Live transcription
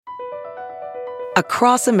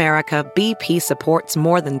Across America, BP supports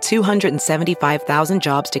more than 275,000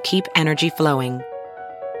 jobs to keep energy flowing.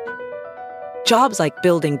 Jobs like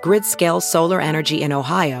building grid-scale solar energy in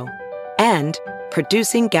Ohio and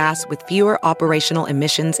producing gas with fewer operational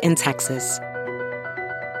emissions in Texas.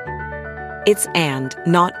 It's and,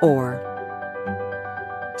 not or.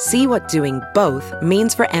 See what doing both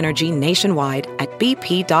means for energy nationwide at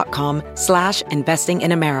bp.com/investing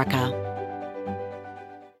in America.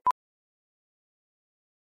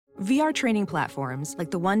 VR training platforms,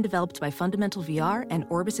 like the one developed by Fundamental VR and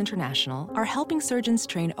Orbis International, are helping surgeons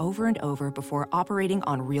train over and over before operating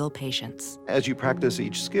on real patients. As you practice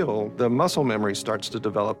each skill, the muscle memory starts to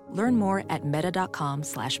develop. Learn more at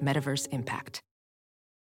meta.com/metaverseimpact.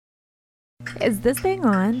 Is this thing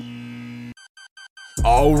on?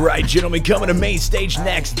 All right, gentlemen, coming to main stage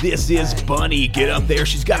next, this is Bunny. Get up there.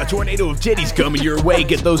 She's got a tornado of titties coming your way.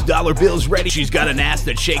 Get those dollar bills ready. She's got an ass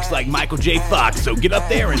that shakes like Michael J. Fox. So get up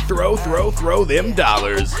there and throw them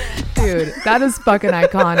dollars. Dude, that is fucking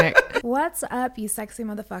iconic. What's up, you sexy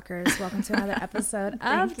motherfuckers? Welcome to another episode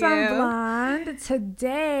of Dumb Blonde.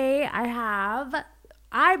 Today,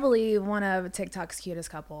 I believe, one of TikTok's cutest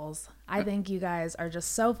couples. I think you guys are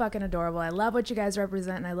just so fucking adorable. I love what you guys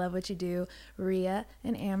represent, and I love what you do. Rhea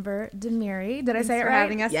and Amber Demiri. Did I say it right?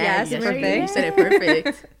 Having us. Yes, perfect. You said it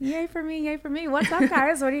perfect. Yay for me, yay for me. What's up,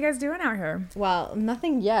 guys? What are you guys doing out here? Well,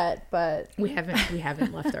 nothing yet, but we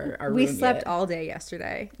haven't left our room we slept yet. all day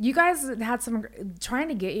yesterday. You guys had trying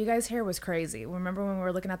to get you guys here was crazy. Remember when we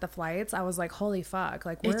were looking at the flights? I was like, holy fuck.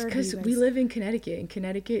 Like, where it's because we live in Connecticut, and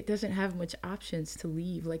Connecticut doesn't have much options to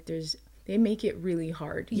leave. Like, they make it really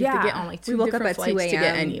hard. You have to get on like two different flights to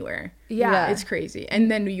get anywhere. Yeah. It's crazy.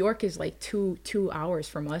 And then New York is like two hours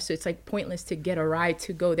from us. So it's like pointless to get a ride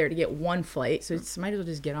to go there to get one flight. So it's might as well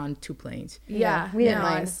just get on two planes. Yeah. We didn't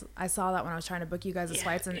mind. I saw that when I was trying to book you guys'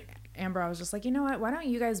 flights, and Amber, I was just like, you know what? Why don't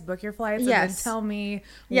you guys book your flights and then tell me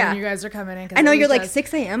when you guys are coming in? I know you're like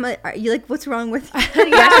 6 a.m. Are you like, what's wrong with you?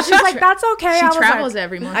 Yeah, she's like, that's okay. She travels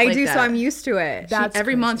every month. I do, so I'm used to it.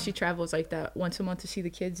 Every month she travels like that, once a month to see the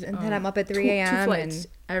kids. And then I'm up at 3 a.m. Two flights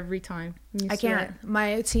every time. I can't.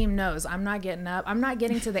 My team knows I'm not getting up. I'm not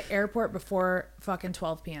getting to the airport before fucking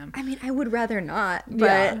 12 p.m. I mean, I would rather not,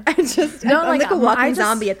 but I'm like a walking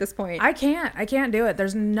zombie at this point. I can't do it.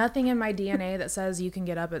 There's nothing in my DNA that says you can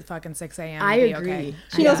get up at fucking 6 a.m. I agree. Okay.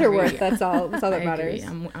 She knows her worth. That's all that matters.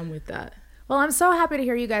 I'm with that. Well, I'm so happy to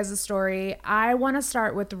hear you guys' story. I want to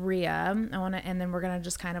start with Rhea. And then we're going to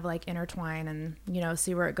just kind of like intertwine and,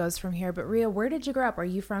 see where it goes from here. But Rhea, where did you grow up? Are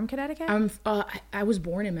you from Connecticut? I was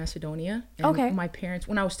born in Macedonia. And okay. My parents,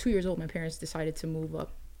 when I was 2 years old, my parents decided to move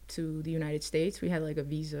up to the United States. We had like a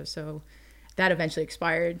visa. So that eventually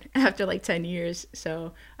expired after like 10 years.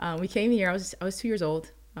 So we came here. I was 2 years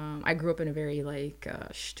old. I grew up in a very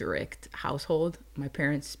strict household. My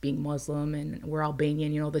parents being Muslim and we're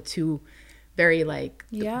Albanian, the two very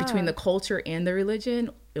between the culture and the religion,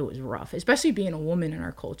 it was rough, especially being a woman in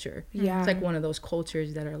our culture. Yeah. It's like one of those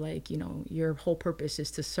cultures that are like, your whole purpose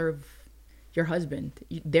is to serve your husband,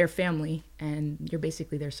 their family, and you're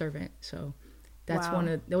basically their servant. So that's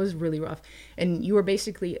that was really rough. And you were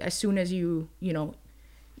basically, as soon as you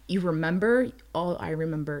remember, all I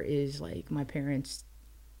remember is like my parents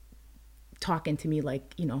talking to me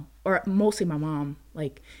or mostly my mom,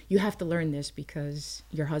 like, you have to learn this because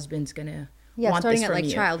your husband's gonna want starting this at from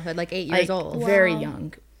you. Childhood, 8 years old. Very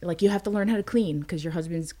young. Like, you have to learn how to clean because your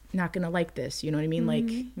husband's not gonna like this. You know what I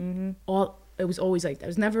mean? It was always like that.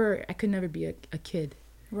 I could never be a kid.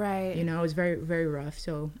 Right. It was very, very rough.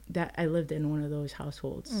 So that I lived in one of those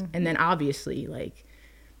households. And then obviously,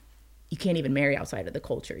 you can't even marry outside of the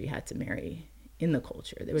culture. You had to marry in the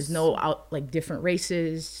culture. There was no different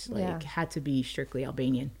races, had to be strictly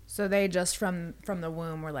Albanian. So they just from the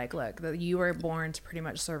womb were like, look, you were born to pretty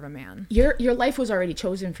much serve a man. Your life was already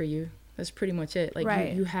chosen for you. That's pretty much it.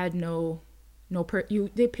 Right. You had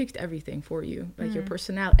they picked everything for you. Your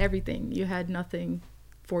personality, everything. You had nothing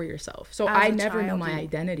for yourself. So I never knew my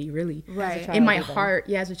identity really. Right. In my heart,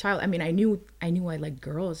 as a child. I mean, I knew I liked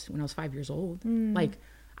girls when I was 5 years old.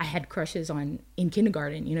 I had crushes in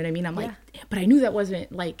kindergarten, you know what I mean? I'm but I knew that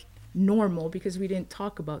wasn't normal because we didn't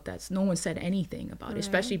talk about that. So no one said anything about it,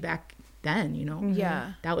 especially back then,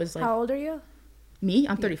 Yeah. That was How old are you? Me?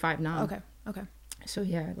 I'm 35 now. Okay. So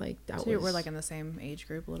yeah, that so we're in the same age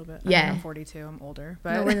group a little bit. Yeah. I'm 42. I'm older,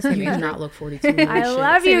 but no, we're in the same you age do group. not look 42. I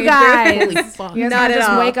love you guys. Holy fuck. You guys Not can at just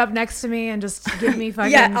all. wake up next to me and just give me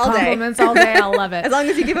fucking all day. compliments all day. I'll love it. As long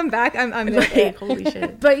as you give them back, I'm good. Holy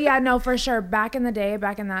shit. But yeah, no, for sure. Back in the day,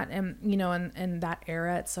 back in that, in that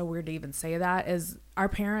era, it's so weird to even say that, is our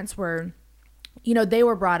parents were you know, they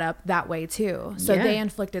were brought up that way too. So Yeah. they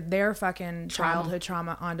inflicted their fucking childhood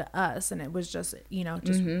trauma onto us. And it was just, you know,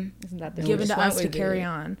 just Isn't that the given to went us to with carry it.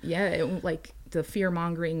 on. Yeah, it, like the fear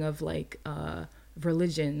mongering of like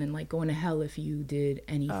religion and like going to hell if you did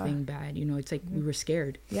anything bad. You know, it's like we were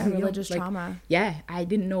scared. Yeah, You know, religious like, trauma. Yeah, I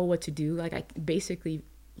didn't know what to do. Like I basically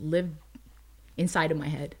lived inside of my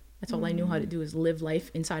head. That's all I knew how to do is live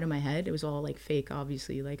life inside of my head. It was all like fake,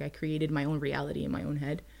 obviously. Like I created my own reality in my own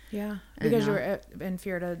head. Yeah, because you were in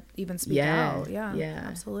fear to even speak out. Yeah,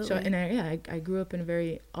 absolutely. So and I grew up in a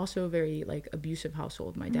very like abusive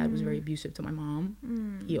household. My dad was very abusive to my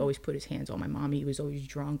mom. He always put his hands on my mom. He was always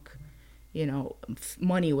drunk. You know,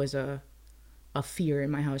 money was a fear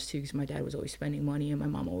in my house too, because my dad was always spending money, and my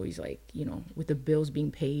mom always like, you know, with the bills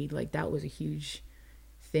being paid, like that was a huge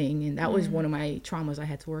thing. And that was one of my traumas I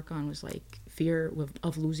had to work on, was like fear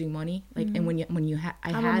of losing money. Like, and when you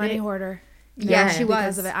I'm a money hoarder. Yeah, she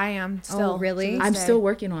because was. of it. I am still. Oh, really? I'm still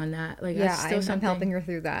working on that. Like, Yeah, I'm helping her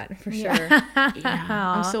through that for sure. Yeah,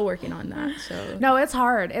 I'm still working on that. So No, it's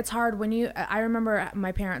hard. It's hard when you. I remember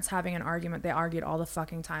my parents having an argument. They argued all the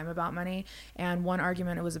fucking time about money. And one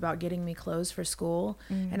argument, it was about getting me clothes for school.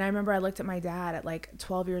 And I remember I looked at my dad at like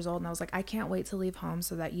 12 years old, and I was like, I can't wait to leave home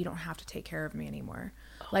so that you don't have to take care of me anymore.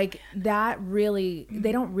 Like that really,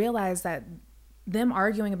 they don't realize that them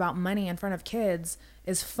arguing about money in front of kids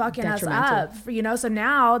is fucking us up, you know? So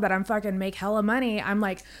now that I'm fucking make hella money, I'm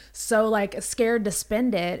like so like scared to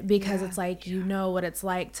spend it, because it's like, you know what it's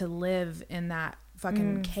like to live in that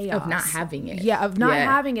fucking chaos of not having it. Yeah, of not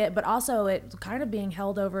having it, but also it kind of being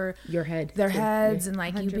held over your head, their heads, and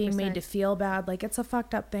like 100%. You being made 100%. to feel bad. Like it's a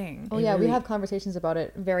fucked up thing. Oh yeah, we have conversations about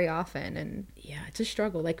it very often, and yeah, it's a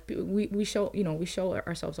struggle. Like we show, you know, we show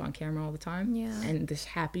ourselves on camera all the time, and this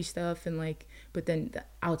happy stuff, and like, but then the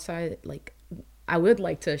outside, like I would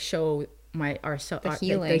like to show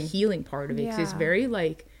the healing part of it, 'cause it's very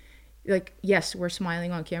like yes, we're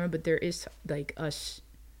smiling on camera, but there is like us.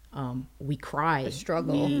 We cry, the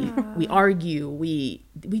struggle, we argue, we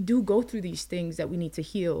do go through these things that we need to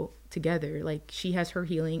heal together. Like she has her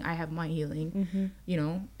healing, I have my healing, you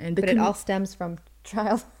know, and but it all stems from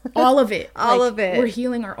trials. all of it of it. We're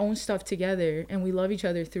healing our own stuff together, and we love each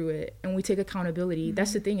other through it, and we take accountability.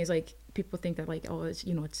 That's the thing, is like people think that like, oh, it's,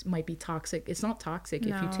 you know, it might be toxic. It's not toxic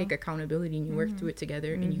if you take accountability and you work through it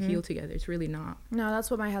together and you heal together. It's really not. No,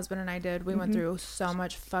 that's what my husband and I did. We went through so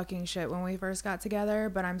much fucking shit when we first got together,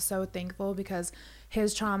 but I'm so thankful because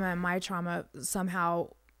his trauma and my trauma somehow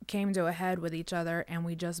came to a head with each other, and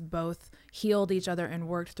we just both healed each other and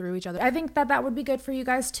worked through each other. I think that would be good for you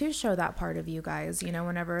guys to show that part of you guys, you know,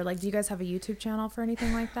 whenever, like, do you guys have a YouTube channel for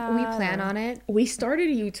anything like that? We plan on it. We started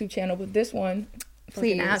a YouTube channel, but this one,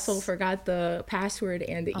 Please. An asshole forgot the password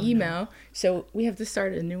and the email, so we have to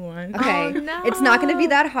start a new one. Okay, no. It's not going to be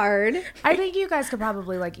that hard. I think you guys could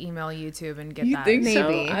probably like email YouTube and get You that. think so?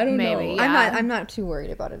 Maybe. I don't Maybe, know. yeah. I'm not too worried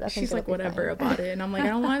about it. I think She's like it'll be whatever fine. about it, and I'm like, I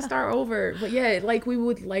don't want to start over. But yeah, like we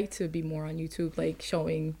would like to be more on YouTube, like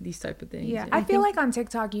showing these type of things. Yeah, And I feel like on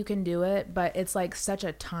TikTok you can do it, but it's like such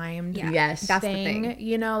a timed Yes. That's the thing, thing.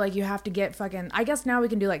 you know, like you have to get fucking, I guess now we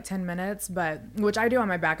can do like 10 minutes, but which I do on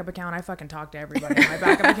my backup account. I fucking talk to everybody on my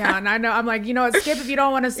backup account, and I know, I'm like, you know what, skip if you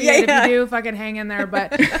don't want to see it. If you do, fucking hang in there. But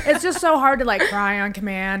it's just so hard to like cry on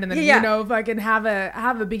command and then you know, fucking have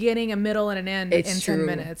a beginning, a middle, and an end in 10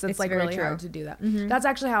 minutes. It's like really hard to do that. That's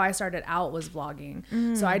actually how I started out, was vlogging.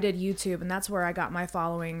 So I did YouTube, and that's where I got my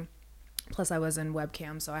following. Plus I was in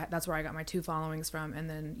webcam, so that's where I got my 2 followings from, and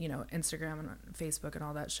then, you know, Instagram and Facebook and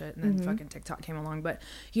all that shit, and then fucking TikTok came along. But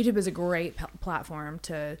YouTube is a great platform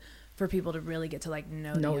for people to really get to like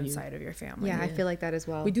know the inside of your family. Yeah, I feel like that as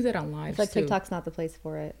well. we do that on live. Like TikTok's not the place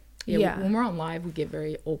for it. Yeah. When we're on live, we get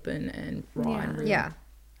very open and raw and real. Yeah.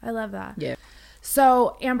 I love that. Yeah.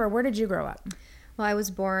 So Amber, where did you grow up? Well, I was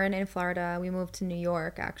born in Florida. We moved to New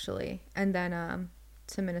York actually, and then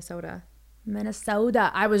to Minnesota. Minnesota.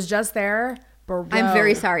 I was just there. Bro. I'm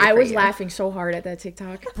very sorry. I for was you. laughing so hard at that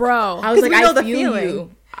TikTok. Bro. I was like, we know I the feel feeling.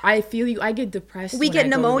 you. I feel you. I get depressed. We when get I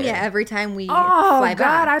go pneumonia there. every time we Oh fly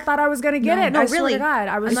God, back. I thought I was gonna get it. No, I swear really. to God,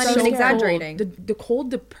 I was I'm not so even scared. exaggerating. The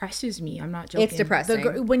cold depresses me. I'm not joking. It's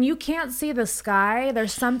depressing. When you can't see the sky,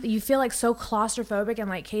 there's something you feel like so claustrophobic and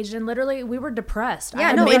like caged in. Literally, we were depressed. Yeah,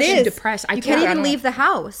 I no, makes it you is. depressed. I You can't- can't I even don't- leave the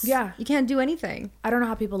house. Yeah. You can't do anything. I don't know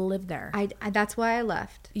how people live there. I that's why I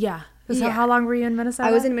left. Yeah. So Yeah. how long were you in Minnesota?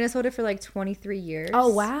 I was in Minnesota for like 23 years. Oh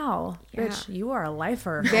wow, Yeah. bitch, you are a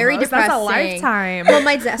lifer. Very almost. depressing. That's a lifetime.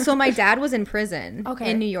 Well, my dad was in prison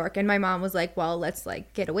Okay. in New York, and my mom was like, "Well, let's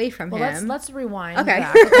like get away from Well, him." let's rewind. Okay.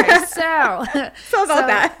 Back. Okay. So about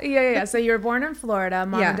that. Yeah. So you were born in Florida.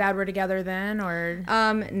 Mom Yeah. and dad were together then, or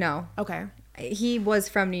No. okay. He was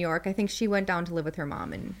from New York. I think she went down to live with her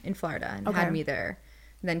mom in Florida and Okay. had me there.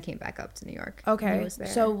 Then came back up to New York. Okay. He was there.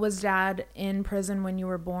 So was dad in prison when you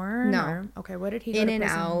were born? No. Or- okay. What did he go in to and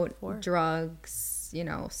prison out, for? drugs,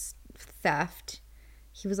 theft.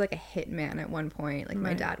 He was like a hitman at one point. Like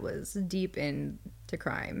my dad was deep into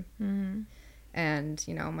crime. Mm-hmm. And,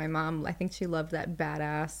 my mom, I think she loved that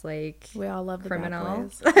badass, like, We all love the bad criminal.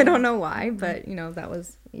 boys. I don't know why, but, that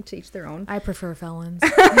was each their own. I prefer felons.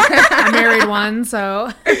 I married one, so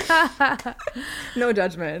No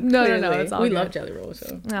judgment. no, clearly. it's all We good. love Jelly Roll,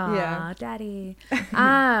 so. Aw, Yeah. daddy.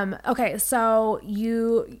 Okay, so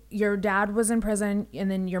your dad was in prison, and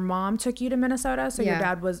then your mom took you to Minnesota. So your Yeah.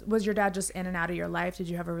 dad was your dad just in and out of your life? Did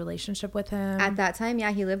you have a relationship with him? At that time,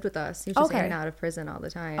 yeah, he lived with us. He was just in Okay. and out of prison all the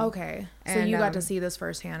time. Okay, so And, you got to see this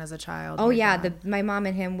firsthand as a child. Oh your yeah, dad. my mom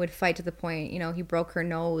and him would fight to the point, he broke her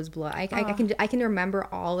nose, blood. I can remember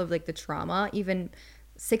all of like the trauma, even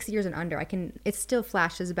 6 years and under. It still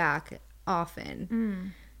flashes back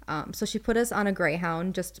often. So she put us on a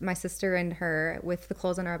Greyhound, just my sister and her, with the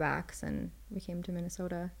clothes on our backs, and we came to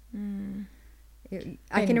Minnesota.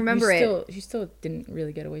 I can remember it. You still didn't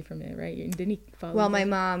really get away from it, right? Didn't he follow? Well, you? my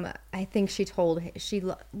mom, I think she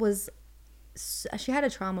had a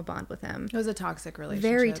trauma bond with him. It was a toxic relationship.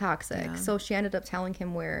 Very toxic. Yeah. So she ended up telling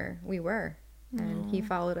him where we were, and he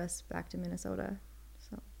followed us back to Minnesota.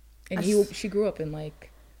 So And she grew up in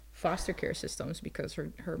like foster care systems because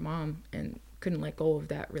her mom and couldn't let go of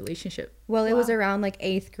that relationship. well, it was around like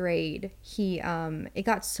 8th grade. It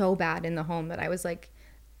got so bad in the home that I was like,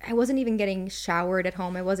 I wasn't even getting showered at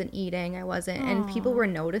home. I wasn't eating. And people were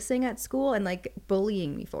noticing at school and like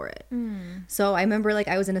bullying me for it. So I remember like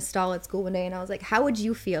I was in a stall at school one day and I was like, how would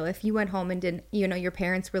you feel if you went home and didn't, your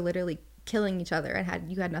parents were literally killing each other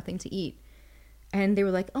and you had nothing to eat? And they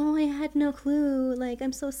were like, oh, I had no clue. Like,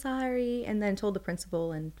 I'm so sorry. And then told the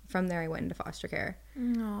principal. And from there I went into foster care.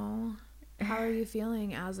 No. How are you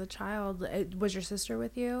feeling as a child? Was your sister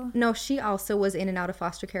with you? No, she also was in and out of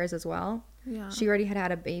foster cares as well. Yeah. She already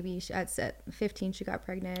had a baby. At 15, she got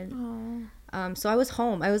pregnant. Oh. So I was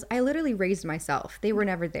home. I literally raised myself. They were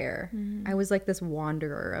never there. I was like this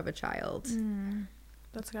wanderer of a child.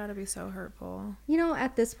 That's got to be so hurtful.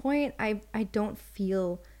 At this point, I don't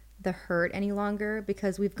feel the hurt any longer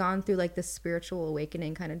because we've gone through like this spiritual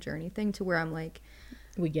awakening kind of journey thing to where I'm like,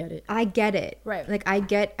 We get it. I get it. Right. Like I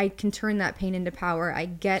can turn that pain into power. I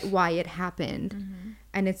get why it happened.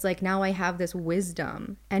 And it's like now I have this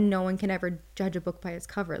wisdom and no one can ever judge a book by its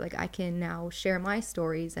cover. Like I can now share my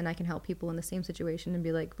stories and I can help people in the same situation and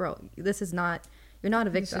be like, bro, you're not a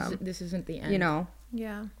victim. This isn't the end.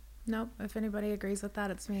 Yeah. Nope. If anybody agrees with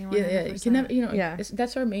that, it's me. 100%. Yeah. You can never, Yeah.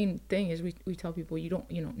 that's our main thing is we tell people you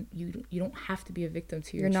don't have to be a victim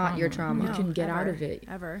to your You're trauma. not your trauma. You No, can get out ever, of it.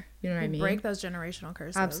 Ever. You know what I mean? Break those generational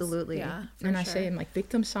curses. Absolutely. Yeah. And I say, like,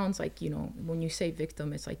 victim sounds like, when you say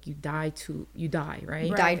victim, it's like you die, right?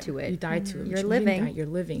 You died to it. You died to it. You're But you didn't living. die, you're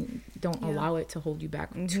living. Don't allow it to hold you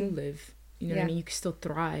back to live. You know what I Yeah. mean? You can still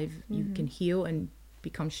thrive. You can heal and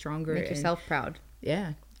become stronger. Make yourself proud.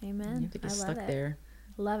 Yeah. Amen. You have to get I love stuck it. there.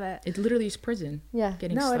 Love it. It literally is prison. Yeah.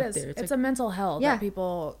 Getting No, stuck it is. there. It's like a mental hell Yeah. that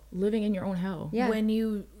people, living in your own hell. Yeah. when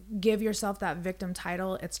you give yourself that victim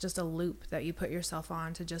title, it's just a loop that you put yourself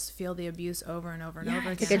on to just feel the abuse over and over and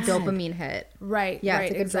over again. It's like a dopamine hit. Right. Yeah,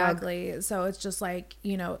 Right. it's like a drug. Exactly. So it's just like,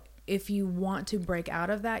 if you want to break out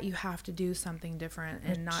of that, you have to do something different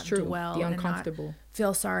and not true. dwell Be and not uncomfortable.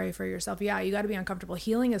 feel sorry for yourself. Yeah, you got to be uncomfortable.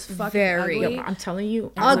 Healing is fucking Very. ugly. Yeah, I'm telling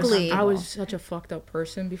you, Ugly. I was such a fucked up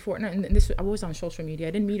person before. And this, I was on social media.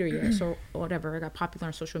 I didn't meet her yet, so whatever. I got popular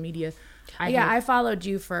on social media. I followed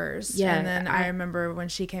you first. Yeah, And then I I- remember when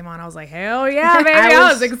she came on, I was like, hell yeah, baby.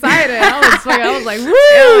 I was excited. I was like,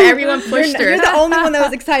 woo. Everyone pushed her. You're the only one that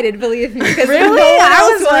was excited, believe me. Because Really? no one I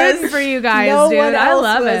else was rooting for you guys, no dude. one I else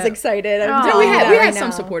love was it. excited. I'm Oh. telling we you had, that we right had some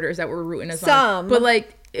now. supporters that were rooting us on. Some. But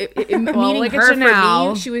like meeting look at her you for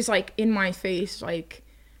now. me, she was like in my face. Like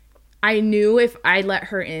I knew if I let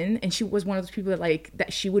her in, and she was one of those people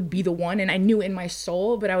that she would be the one, and I knew in my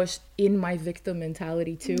soul, but I was in my victim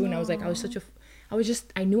mentality too, and I was like,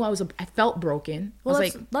 I felt broken. Well, I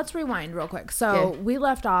was let's rewind real quick. So we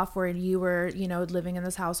left off where you were, living in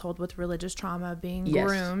this household with religious trauma, being Yes.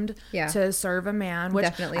 groomed Yeah. to serve a man, which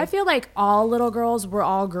Definitely. I feel like all little girls were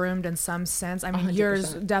all groomed in some sense. I mean, 100%.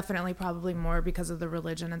 yours definitely probably more because of the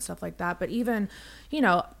religion and stuff like that. But even,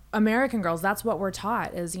 American girls, that's what we're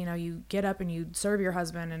taught is, you get up and you serve your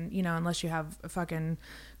husband and, unless you have a fucking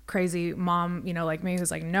crazy mom, like me,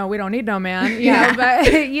 who's like, no, we don't need no man, Yeah.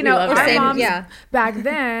 but love our that. moms Yeah. back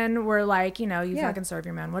then were like, you Yeah. fucking serve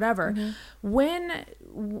your man, whatever. Mm-hmm. When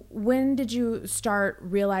when did you start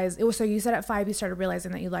realize it was, so you said at 5 you started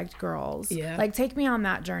realizing that you liked girls. Yeah. Like, take me on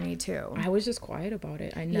that journey too. I was just quiet about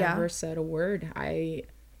it. I never said a word. I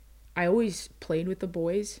always played with the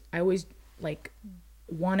boys. I always like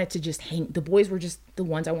wanted to just hang. The boys were just the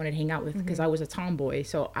ones I wanted to hang out with because I was a tomboy.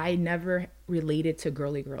 So I never related to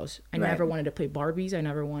girly girls. I never wanted to play Barbies. I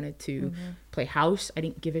never wanted to play house. I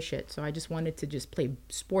didn't give a shit. So I just wanted to just play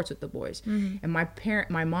sports with the boys. And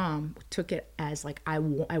my mom took it as like I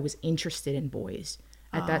was interested in boys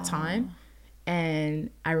at that time. And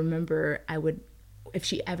I remember if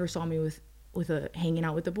she ever saw me with hanging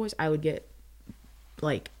out with the boys, I would get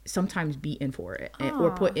like sometimes beaten for it or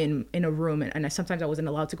put in a room, and sometimes I wasn't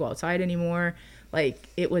allowed to go outside anymore. Like,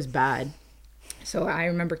 it was bad. So I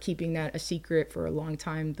remember keeping that a secret for a long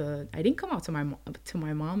time. I didn't come out to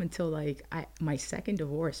my mom until like my second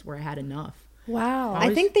divorce, where I had enough. Wow.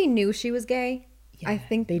 I think they knew she was gay. Yeah, I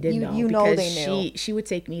think they did know. You know they knew. She would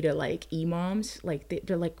take me to like imams, like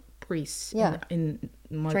they're like priests. Yeah.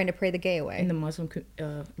 Trying to pray the gay away. In the Muslim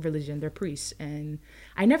religion, they're priests, and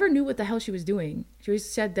I never knew what the hell she was doing. She always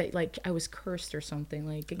said that like I was cursed or something.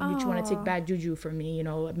 Like, you want to take bad juju from me, you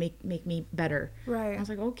know, make me better. Right. I was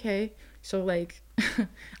like, okay. So like,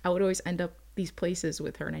 I would always end up these places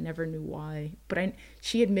with her, and I never knew why. But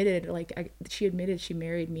she admitted she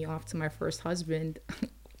married me off to my first husband.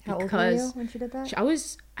 How old were you when she did that? I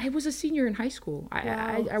was a senior in high school.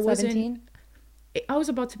 Wow. I wasn't. 17? I was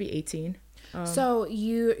about to be 18. So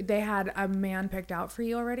they had a man picked out for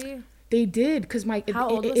you already? They did, because How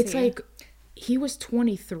old was it's he? like he was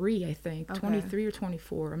 23, I think. Okay. 23 or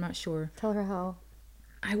 24, I'm not sure. Tell her how.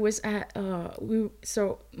 I was at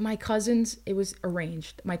so my cousins, it was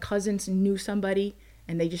arranged. My cousins knew somebody,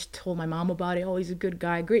 and they just told my mom about it. Oh, he's a good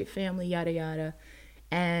guy, great family, yada yada.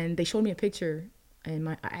 And they showed me a picture,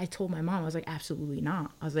 and I told my mom, I was like, absolutely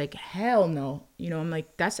not. I was like, hell no. You know, I'm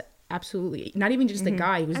like, that's absolutely not even just the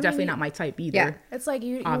guy. He was definitely not my type either. Yeah. It's like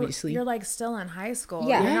obviously you're like still in high school.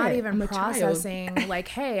 Yeah. You're not Yeah, even I'm a processing like,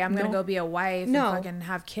 hey, I'm gonna go be a wife No. and fucking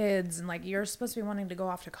have kids, and like you're supposed to be wanting to go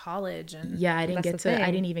off to college. And Yeah, I didn't That's the thing.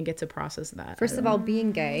 I didn't even get to process that. First of all,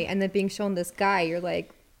 being gay, and then being shown this guy, you're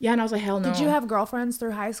like, Yeah, and I was like, hell no. Did you have girlfriends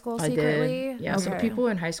through high school secretly? I did. Yeah, so people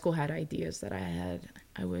in high school had ideas that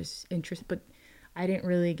I was interested, but I didn't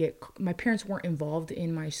really my parents weren't involved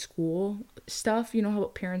in my school stuff. You know how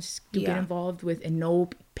parents do get involved with, and no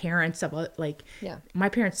parents about like, my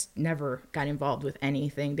parents never got involved with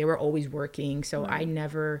anything. They were always working. So I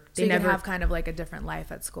never, So you could have kind of like a different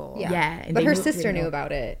life at school. Yeah. And but her sister knew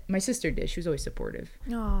about it. My sister did. She was always supportive.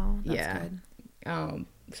 Oh, that's good.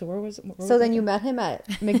 So where was then you met him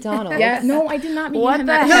at McDonald's. Yeah, no, I did not meet What him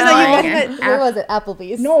the at hell? No, you met McDonald's. him at, where was it?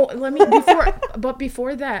 Applebee's. No,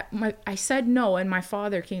 before that, I said no, and my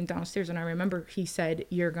father came downstairs, and I remember he said,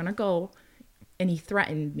 "You're gonna go," and he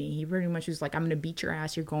threatened me. He pretty much was like, "I'm gonna beat your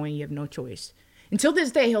ass. You're going. You have no choice." Until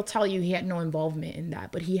this day, he'll tell you he had no involvement in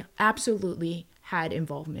that, but he absolutely had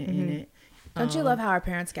involvement in it. Don't you love how our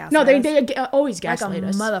parents gaslight No, us? they always like a gaslight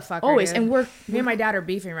us. motherfucker. Always, dude. and me and my dad are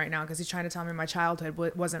beefing right now because he's trying to tell me my childhood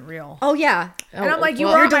wasn't real. Oh, yeah. And I'm like, you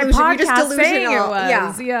well, were on my you're just podcast saying it delusional. was.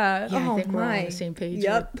 Yeah. Yeah. Yeah, I Oh, think we're all on my. the same page.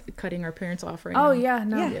 Yep. With cutting our parents off right Oh now. yeah,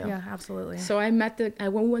 no, Yeah. yeah, absolutely. So I met we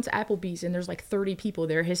went to Applebee's, and there's like 30 people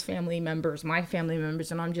there, his family members, my family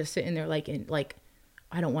members, and I'm just sitting there like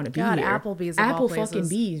I don't want to be God, here. Applebee's of all Apple places. fucking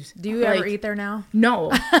bees. Do you ever eat there now? No,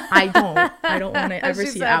 I don't. I don't want to ever She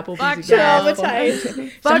see said, Applebee's "Fuck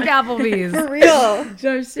again. Fuck Applebee's. For real.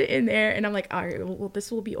 So I'm sitting there, and I'm like, all right, well,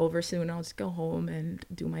 this will be over soon. I'll just go home and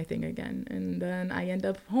do my thing again. And then I end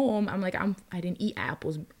up home. I'm like, I didn't eat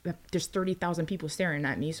apples. There's 30,000 people staring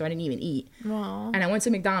at me, so I didn't even eat. Aww. And I went to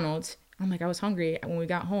McDonald's. I'm like, I was hungry. When we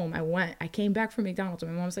got home, I came back from McDonald's,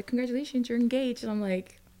 and my mom was like, congratulations, you're engaged. And I'm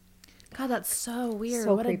like, God, that's so weird.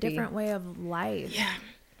 So what creepy. a different way of life. yeah.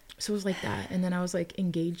 So it was like that. And then I was like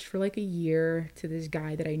engaged for like a year to this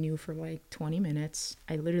guy that I knew for like 20 minutes.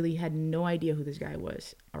 I literally had no idea who this guy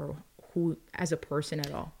was or who as a person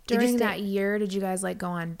at all. During that year, did you guys like go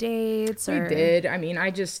on dates? Or? We did. I mean,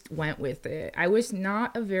 I just went with it. I was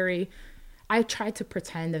not I tried to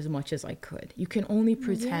pretend as much as I could. You can only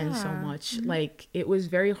pretend so much. Mm-hmm. Like, it was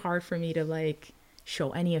very hard for me to like show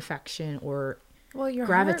any affection or Your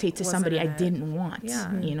gravitate heart to somebody I wasn't in it. didn't want.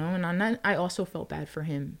 Yeah. You know, and I also felt bad for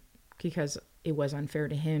him because it was unfair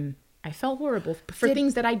to him. I felt horrible for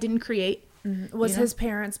things that I didn't create. Was his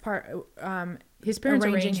parents His parents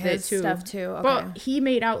arranging arranged his it too. stuff too? Okay. But he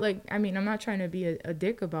made out like, I mean, I'm not trying to be a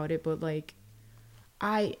dick about it, but like,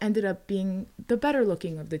 I ended up being the better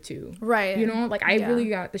looking of the two. Right. You know, like I really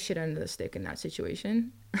got the shit end of the stick in that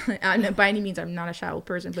situation. And by any means, I'm not a shallow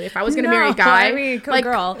person, but if I was going to marry a guy, I mean, like,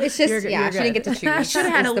 girl, It's just, you're she good. didn't get to choose. I should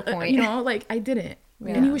have had the point. you know, like I didn't.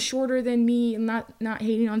 And he was shorter than me. I'm not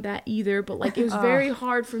hating on that either, but like it was very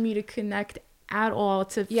hard for me to connect at all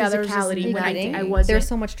to physicality when I wasn't. There's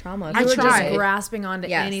so much trauma. You were tried. just grasping onto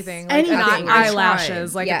anything, like Anything.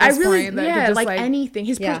 eyelashes, like at I this really, point, that you just, like anything.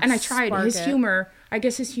 His Yeah. and I tried spark his it. humor. I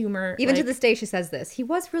guess his humor. Even to like, this day, she says this. He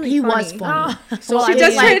was really he funny. was funny. So Well, she I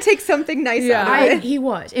Just mean, trying to take something nice out of it. he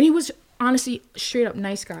was, and he was honestly straight up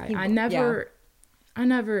nice guy. I never,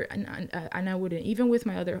 and I wouldn't, even with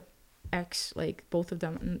my other ex, like both of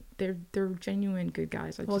them, they're genuine good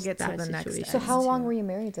guys. We'll get to the next So how long were you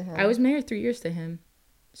married to him? I was married 3 years to him.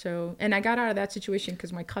 So, and I got out of that situation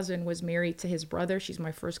because my cousin was married to his brother. She's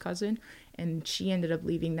my first cousin. And she ended up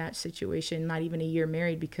leaving that situation, not even a year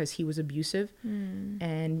married, because he was abusive.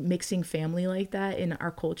 And mixing family like that in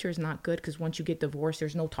our culture is not good, because once you get divorced,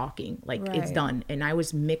 there's no talking. Like, it's Right. done. And I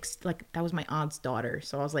was mixed, like, that was my aunt's daughter.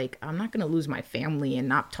 So I was like, I'm not going to lose my family and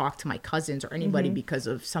not talk to my cousins or anybody because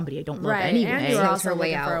of somebody I don't love right. anyway. And you were That was also her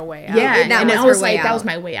way looking for out. a way out. Yeah, That and was I her was way like, that out. was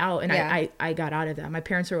my way out, and Yeah. I got out of that. My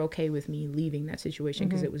parents are okay with me leaving that situation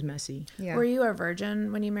because it was messy. Yeah. Were you a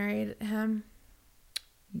virgin when you married him?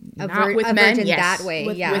 Not with a men, virgin yes. that way.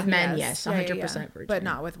 With men, yes, Yeah, yeah, 100% yeah. virgin. But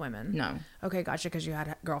not with women. No. Okay, gotcha. Because you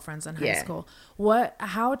had girlfriends in high Yeah. school.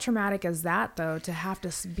 How traumatic is that though, to have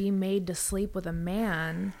to be made to sleep with a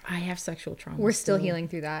man? I have sexual trauma. We're still healing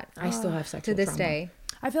through that. I still have sexual to this trauma. day.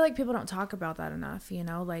 I feel like people don't talk about that enough. You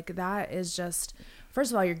know, like that is just,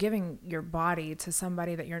 first of all, you're giving your body to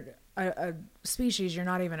somebody that you're a species you're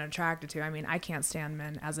not even attracted to. I mean, I can't stand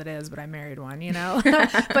men as it is, but I married one, you know.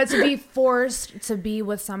 But to be forced to be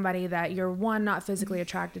with somebody that you're, one, not physically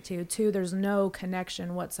attracted to, two, there's no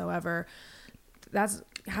connection whatsoever.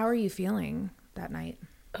 How are you feeling that night?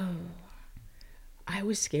 I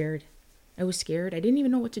was scared. I didn't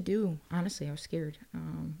even know what to do. Honestly, I was scared.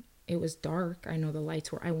 It was dark. I know the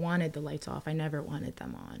lights were. I wanted the lights off. I never wanted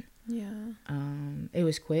them on. Yeah. It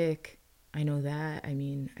was quick. I know that. I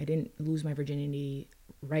mean, I didn't lose my virginity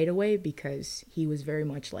right away because he was very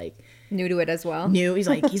much like New to it as well. new. He's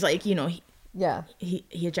like, you know, Yeah. he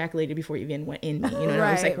ejaculated before he even went in me. You know,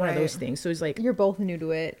 it was like one of those things. So it's like, You're both new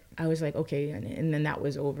to it. I was like, okay, and then that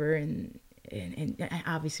was over, and I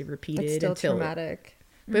obviously repeated It's still until traumatic.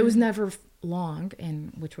 but it was never long,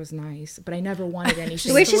 and which was nice. But I never wanted anything.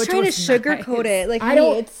 The way she's Which trying to was sugarcoat nice. it, like, I honey,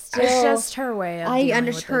 don't- it's still. It's just her way of I dealing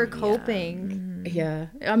understand with her it. Yeah. coping. Yeah,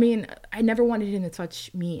 I mean, I never wanted him to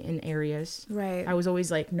touch me in areas. Right. I was always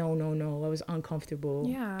like, no. I was uncomfortable.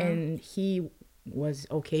 Yeah. And he was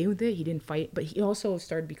okay with it. He didn't fight, but he also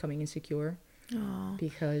started becoming insecure.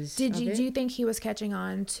 Because Do of it. you think he was catching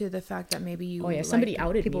on to the fact that maybe you? Oh yeah, somebody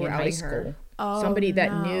outed people me in were high outing school. her. Oh, Somebody that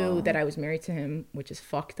no. knew that I was married to him, which is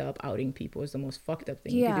fucked up. Outing people is the most fucked up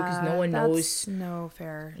thing you can do, because no one that's knows no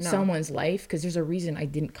fair. someone's life. Because there's a reason I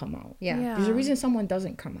didn't come out. Yeah. There's a reason someone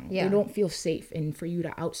doesn't come out. Yeah. They don't feel safe, and for you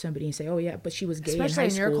to out somebody and say, "Oh yeah, but she was gay Especially in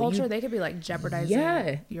in high your school," culture, they could be like jeopardizing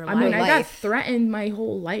your life. I mean, I got Life. threatened my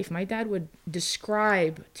whole life. My dad would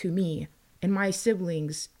describe to me and my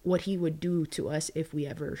siblings what he would do to us if we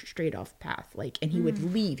ever strayed off path. Like, and he would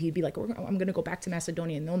leave. He'd be like, I'm going to go back to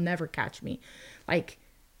Macedonia and they'll never catch me. Like,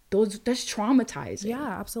 that's traumatizing. Yeah,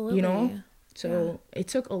 absolutely. You know? So it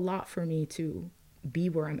took a lot for me to be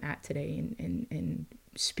where I'm at today and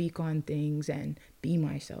speak on things and be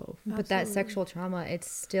myself. But that sexual trauma,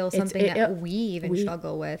 it's still It's- something it- that we even we-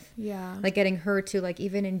 struggle with. Yeah. Like getting her to like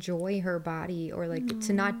even enjoy her body, or like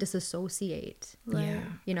to not disassociate. Yeah.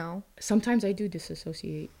 You know? Sometimes I do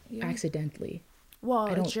disassociate accidentally. Well,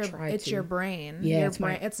 I it's don't your try it's to. your brain. Yeah, your it's my-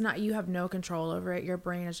 brain. It's not, you have no control over it. Your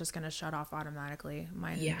brain is just going to shut off automatically.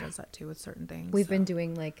 Mine Yeah. does that too with certain things. We've so. been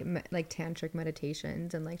doing like tantric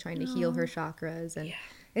meditations and like trying to heal her chakras, and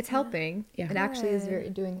it's helping. Yeah. It actually is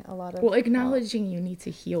doing a lot of. Well, acknowledging you need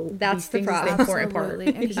to heal. That's these the things is problem. the important part.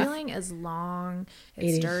 Absolutely. And healing is long.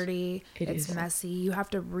 It's is. dirty. It it's is. messy. You have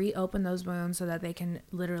to reopen those wounds so that they can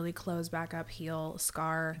literally close back up, heal,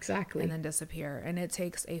 scar, Exactly. and then disappear. And it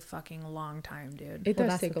takes a fucking long time, dude. It Well,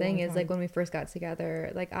 does that's take the a thing long is like time. when we first got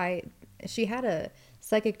together, like she had a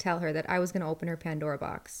psychic tell her that I was going to open her Pandora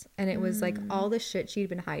box, and it was like all the shit she'd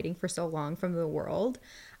been hiding for so long from the world,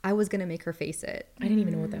 I was going to make her face it. I didn't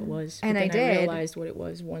even know what that was. And but I then I did. realized what it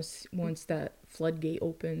was once that floodgate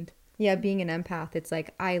opened. Yeah, being an empath, it's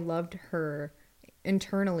like I loved her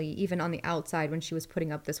internally, even on the outside, when she was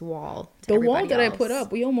putting up this wall. To The wall everybody that I else. put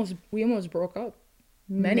up, we almost broke up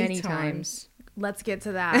many Many times. let's get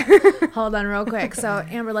to that. Hold on real quick. So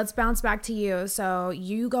Amber, let's bounce back to you. So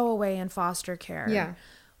you go away in foster care. Yeah.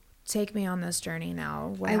 Take me on this journey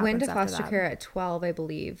now. What I went to happens foster after care at 12, I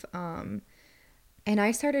believe. And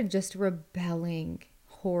I started just rebelling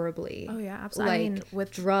horribly. Oh yeah, absolutely. Like I mean,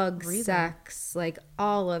 with drugs, reason. sex, like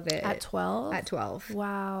all of it. At 12? At 12.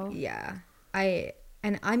 Wow. Yeah. I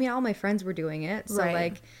mean, all my friends were doing it. So Right.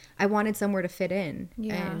 like I wanted somewhere to fit in.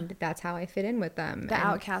 Yeah. And that's how I fit in with them. The And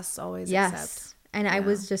outcasts always yes. accept. And I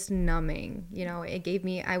was just numbing. You know, it gave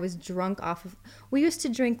me, I was drunk off of, we used to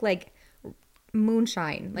drink like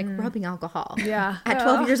moonshine, like rubbing alcohol. Yeah. At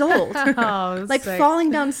 12 years old. Oh, Like sick. falling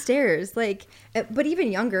downstairs, like, but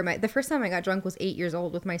even younger. The first time I got drunk was 8 years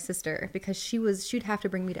old with my sister because she'd have to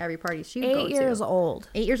bring me to every party she'd go 8 to. years old.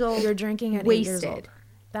 8 years old. You're drinking at 8 years old.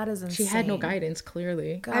 That is insane. She had no guidance,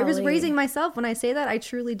 clearly. I was Golly. raising myself. When I say that, I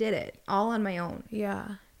truly did it all on my own. Yeah.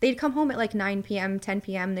 They'd come home at like 9 p.m., 10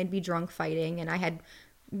 p.m. They'd be drunk fighting, and I had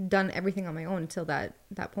done everything on my own until that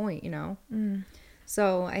point, you know.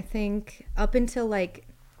 So I think up until like,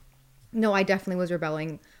 no, I definitely was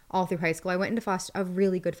rebelling all through high school. I went into a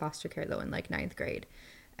really good foster care though in like 9th grade,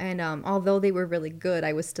 and although they were really good,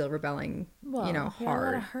 I was still rebelling, Well, you know, you had a lot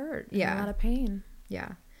hard. of hurt. Yeah. A lot of pain.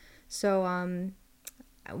 Yeah. So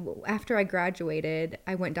after I graduated,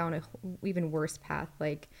 I went down a even worse path,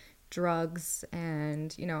 like drugs,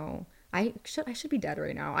 and you know, I should be dead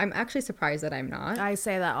right now. I'm actually surprised that I'm not. I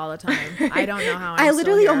say that all the time. I don't know how I I'm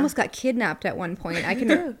literally still here. almost got kidnapped at one point. I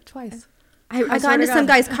can twice. I got swear into to some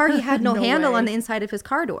God. guy's car. He had no, No handle way. on the inside of his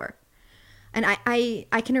car door. And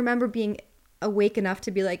I can remember being awake enough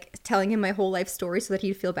to be like telling him my whole life story so that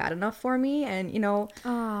he'd feel bad enough for me. And, you know,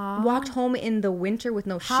 walked home in the winter with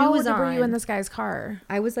no How shoes old on. were you in this guy's car?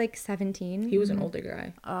 I was like 17. He was an older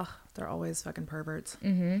guy. Ugh, they're always fucking perverts. I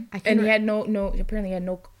can And he had apparently he had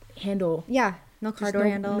no handle. yeah, no car Just door no,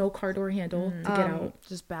 handle. No car door handle to get out.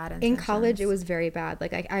 Just bad In intentions. college, it was very bad.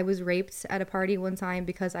 Like I was raped at a party one time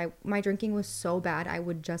because my drinking was so bad I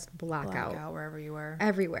would just black out wherever you were.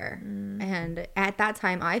 everywhere. And at that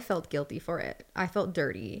time, I felt guilty for it. I felt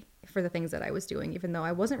dirty for the things that I was doing, even though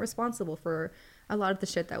I wasn't responsible for a lot of the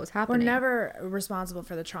shit that was We're happening. never responsible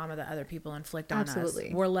for the trauma that other people inflict on Absolutely.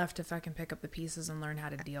 us. We're left to fucking pick up the pieces and learn how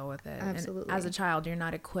to deal with it. Absolutely. And as a child, you're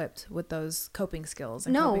not equipped with those coping skills.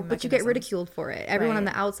 And No, coping but you get mechanisms. ridiculed for it. Everyone on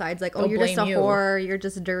Right. the outside's like, oh, They'll you're just a blame you. whore. You're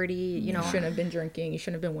just dirty, you know. You shouldn't have been drinking. You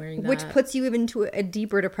shouldn't have been wearing that. Which puts you into a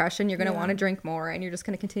deeper depression. You're going to want to drink more, and you're just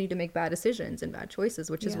going to continue to make bad decisions and bad choices,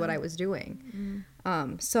 which is what I was doing.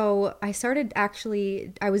 So I started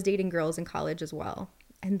I was dating girls in college as well.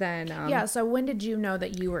 And then Yeah. So when did you know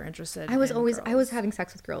that you were interested? I was girls? having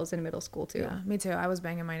sex with girls in middle school too. Yeah, me too. I was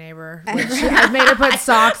banging my neighbor. Which I made her put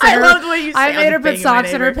socks. In I her, loved what you I said. made her put Banging my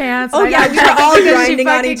socks in her neighbor. pants. Oh and yeah, I we got were all because she grinding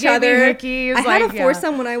on fucking each gave me other. hickeys, I had like, a yeah.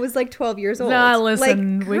 foursome when I was like 12 years old. No,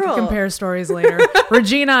 listen, Like, we can girl. compare stories later.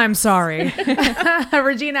 Regina, I'm sorry.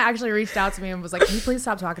 Regina actually reached out to me and was like, "Can you please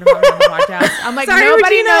stop talking about me on the podcast?" I'm like, Sorry,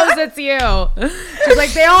 "Nobody Regina." knows it's you." She's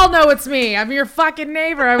like, "They all know it's me. I'm your fucking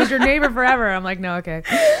neighbor. I was your neighbor forever." I'm like, "No, okay,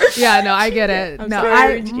 yeah, no, I get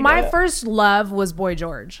it. My first love was Boy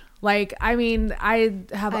George. Like, I mean, I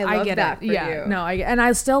love get that it. for Yeah, you. no, and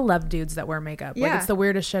I still love dudes that wear makeup. Like, Yeah. it's the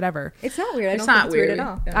weirdest shit ever. It's not weird. I It's don't not think it's weird weird. at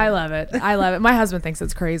all. I love it. I love it. My husband thinks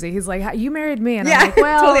it's crazy. He's like, "You married me," and Yeah, I'm like,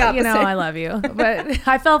 "Well, totally you know, opposite. I love you, but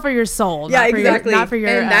I fell for your soul. Yeah, not for exactly. Your, not for your.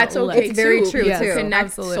 And that's okay It's very too. true, Yes, too.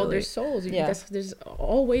 Connect, so Absolutely. there's souls. Yeah. There's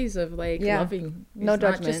all ways of like Yeah. loving. No It's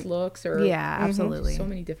not judgment. just looks or Yeah, absolutely. so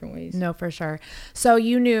many different ways. No, for sure. So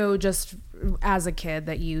you knew just as a kid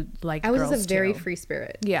that you liked I was girls a very too. free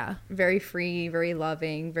spirit. Yeah. Very free, very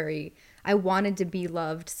loving, I wanted to be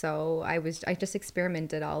loved, so I just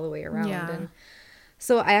experimented all the way around. Yeah. And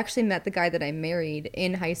so I actually met the guy that I married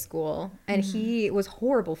in high school, and he was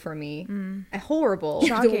horrible for me. Horrible.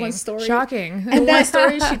 Shocking. The one story. Shocking. The one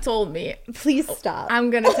story she told me. Please stop. I'm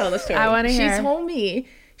gonna tell the story. I wanna hear. She told me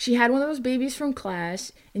she had one of those babies from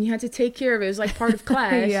class, and you had to take care of it. It was like part of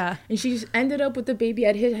class. Yeah. And she ended up with the baby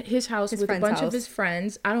at his house with a friend's bunch house. of his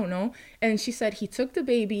friends. I don't know. And she said he took the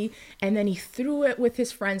baby and then he threw it with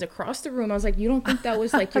his friends across the room. I was like, you don't think that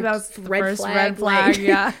was like your That was the red first flag? red flag, Like,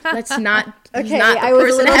 yeah. Let's not. he's Okay, not the I was a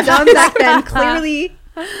person little to have dumb back then. Clearly,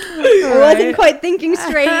 I wasn't quite thinking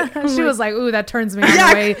straight. She was like, "Ooh, that turns me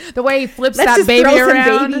on the way he flips Let's that just baby throw some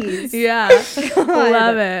around." babies. Yeah,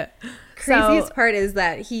 love it. Craziest part is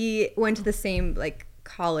that he went to the same like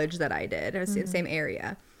college that I did, or the same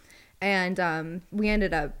area. And we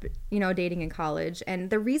ended up, dating in college. And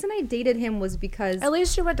the reason I dated him was because At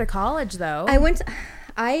least you went to college, though. I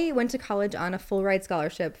went to college on a full ride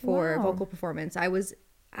scholarship for Wow. vocal performance. I was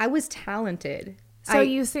talented. So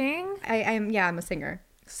you sing? I'm a singer.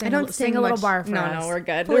 Sing, I don't sing sing a little much. bar for No, us. no, we're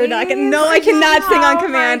good. Please? We're not gonna. No, I cannot sing on Oh my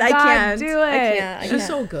command. I God, can't. do I it. can't. I She's can't.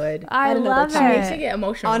 so good. I love She makes it. me get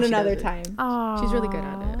emotional On when she another does it. time. She's really good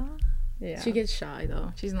at it. Yeah. She gets shy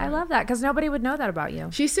though. She's not. I love that because nobody would know that about you.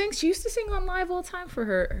 She sings. She used to sing on live all the time for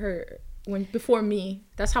her when before me.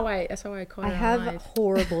 That's how I caught I her on have live.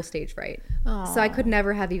 horrible stage fright, so I could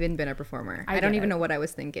never have even been a performer. I don't get even it. know what I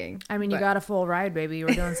was thinking. I mean, you but got a full ride, baby. You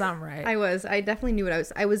were doing something right. I definitely knew what I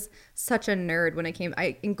was. I was such a nerd when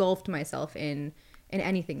I engulfed myself in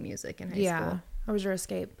anything music in high school. What was your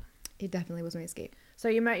escape? It definitely was my escape. So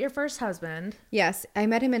you met your first husband. Yes, I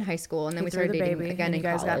met him in high school, and then He we threw started the dating baby, again and in you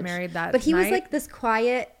guys got college. married that But he was night? like this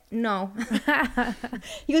quiet. No,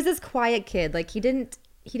 he was this quiet kid. Like he didn't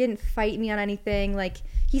fight me on anything. Like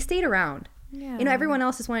he stayed around. Yeah. You know, everyone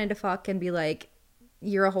else just wanted to fuck and be like,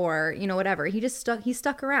 "You're a whore," you know, whatever. He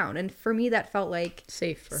stuck around, and for me, that felt like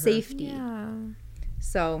Safe for her. safety. Yeah.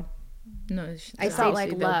 So No, I felt like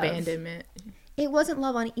the love. abandonment. it wasn't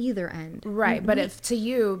love on either end. Right, but if to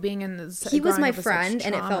you being in this, He was growing my up with such friend,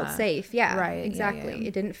 and it felt trauma- safe. Yeah, Right, yeah, exactly. yeah.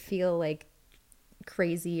 It didn't feel like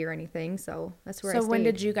crazy or anything. So that's where I So stayed. when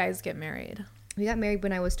did you guys get married? We got married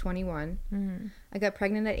when I was 21. I got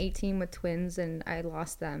pregnant at 18 with twins, and I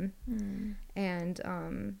lost them. And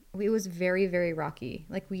it was very, very rocky.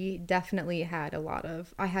 Like we definitely had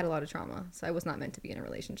I had a lot of trauma, so I was not meant to be in a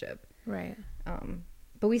relationship. Right.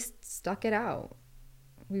 But we stuck it out.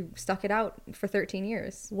 We stuck it out for 13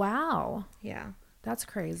 years. Wow, Yeah. that's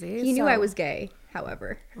crazy. He knew So- I was gay,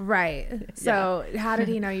 however. right. So how did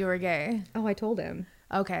he know you were gay? Oh, I told him.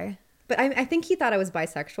 Okay. But I think he thought I was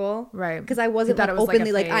bisexual. Right. Because I wasn't He thought like, it was like a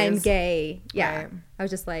openly like, I am phase. gay. Yeah. Right. I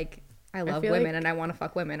was just like, I love feel women like- and I want to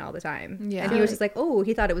fuck women all the time. Yeah. And he was just like, oh,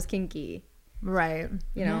 he thought it was kinky. Right.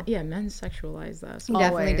 You know? Yeah, men sexualize that. He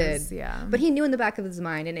definitely did. Always, yeah. But he knew in the back of his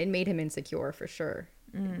mind, and it made him insecure for sure.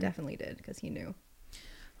 It definitely did, because he knew.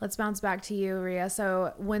 Let's bounce back to you, Rhea.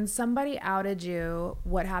 So when somebody outed you,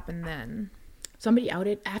 what happened then? Somebody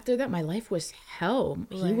outed. After that, my life was hell.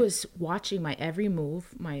 He Right. was watching my every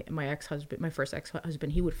move. My ex-husband, my first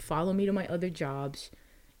ex-husband, he would follow me to my other jobs.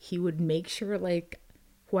 He would make sure like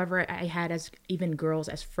whoever I had as even girls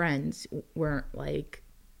as friends weren't like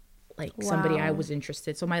somebody I Wow. was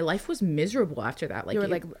interested. So my life was miserable after that. Like You were it-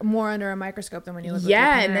 like more under a microscope than when you lived with your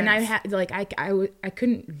yeah, and then I parents. had like I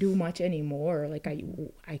couldn't do much anymore like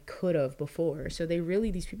I could have before. So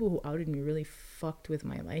these people who outed me really fucked with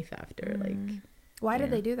my life after like. Why did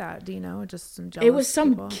they do that? Do you know? Just some jealous It was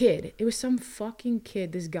some people? kid. It was some fucking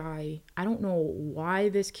kid. This guy. I don't know why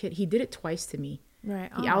this kid. He did it twice to me.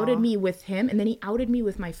 Right. He Aw. outed me with him, and then he outed me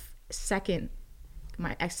with my second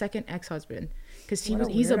ex-husband, because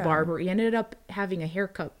he's a weirdo. barber. He ended up having a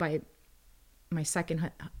haircut by my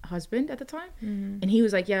second husband at the time, and he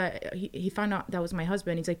was like, yeah. He found out that was my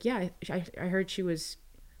husband. He's like, yeah, I heard she was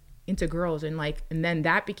into girls, and then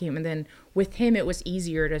that became, and then with him it was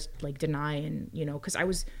easier to like deny, and because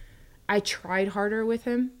I tried harder with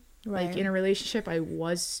him. Right. Like in a relationship, I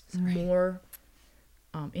was more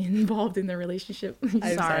involved in the relationship.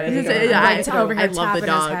 Sorry. I Over here love the tapping his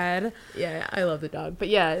dog. head. Yeah, I love the dog. But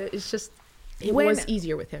yeah, it's just it When- was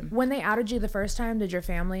easier with him. When they outed you the first time, did your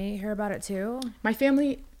family hear about it too? My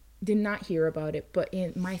family did not hear about it, but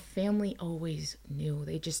my family always knew.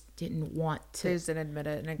 They just didn't want to. They just didn't admit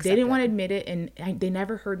it and accept They didn't it. want to admit it, and they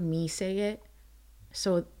never heard me say it.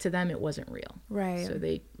 So to them, it wasn't real. Right. So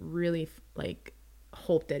they really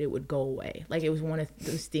hoped that it would go away. Like it was one of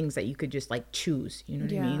those things that you could just choose. You know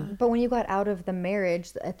what I mean? But when you got out of the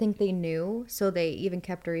marriage, I think they knew, so they even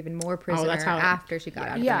kept her even more prisoner that's how- after she got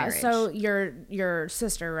out of the Yeah. marriage. So your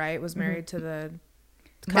sister, right, was married to the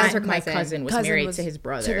That's her My cousin. cousin was cousin married was to his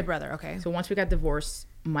brother. To the brother. Okay. So once we got divorced,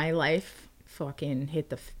 my life fucking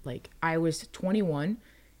hit I was 21,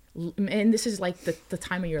 and this is the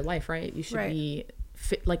time of your life, right? You should Right. be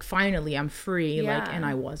finally I'm free, Yeah. and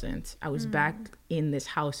I wasn't. I was back in this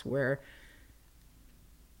house where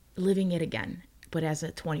living it again, but as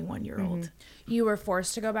a 21-year-old. You were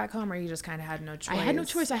forced to go back home, or you just kind of had no choice? I had no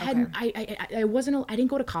choice. I Okay. hadn't. I wasn't. I didn't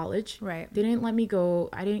go to college. Right. They didn't let me go.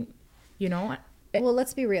 I didn't. Well,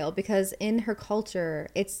 let's be real, because in her culture,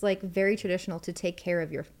 it's very traditional to take care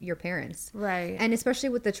of your parents. Right. And especially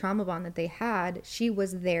with the trauma bond that they had, she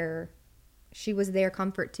was their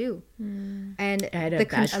comfort too. And I had a the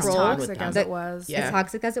bad control, childhood with Toxic them. as it was. Yeah. as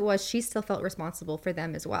toxic as it was, she still felt responsible for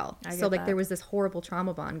them as well. I So get that. there was this horrible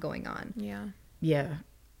trauma bond going on. Yeah. Yeah.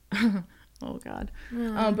 Oh God.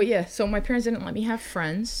 But yeah, so my parents didn't let me have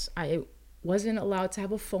friends. I wasn't allowed to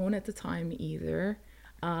have a phone at the time either.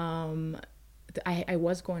 I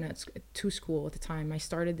was going to school at the time. I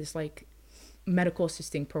started this medical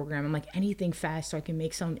assisting program. I'm anything fast so I can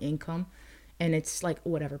make some income. and it's like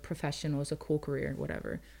whatever, professional, it's a cool career,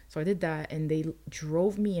 whatever. So I did that, and they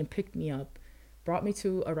drove me and picked me up, brought me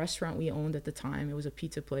to a restaurant we owned at the time. It was a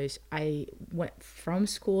pizza place. I went from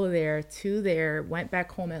school there to there, went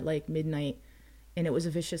back home at like midnight, and it was a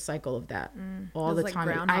vicious cycle of that all the like time.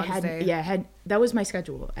 Groundhog's Day. That was my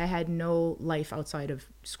schedule. I had no life outside of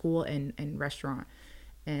school and restaurant.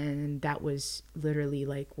 And that was literally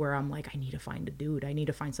like where I'm like, I need to find a dude. I need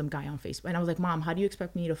to find some guy on Facebook. And I was like, Mom, how do you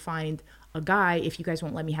expect me to find a guy if you guys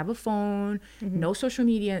won't let me have a phone, no social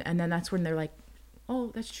media? And then that's when they're like,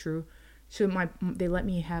 oh, that's true. So they let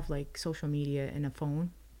me have like social media and a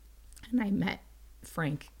phone. And I met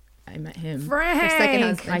Frank. I met him.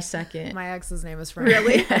 Frank! My second. My ex's name is Frank.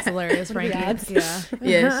 Really? That's hilarious. Frankie. Yeah.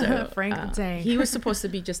 Yeah, so Frank the Tank. he was supposed to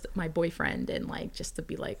be just my boyfriend and like just to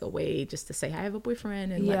be like a way just to say I have a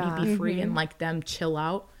boyfriend and let me be free and like them chill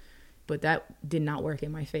out. But that did not work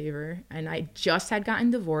in my favor. And I just had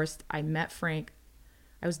gotten divorced. I met Frank.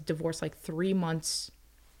 I was divorced like 3 months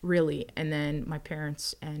really, and then my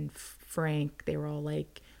parents and Frank, they were all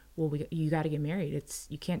like, well, you got to get married.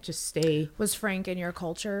 You can't just stay. Was Frank in your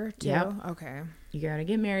culture too? Yep. Okay. You got to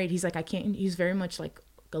get married. He's like, I can't. He's very much like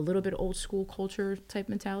a little bit old school culture type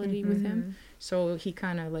mentality with him. So he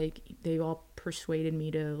kind of like, they all persuaded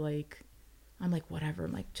me to like, I'm like, whatever.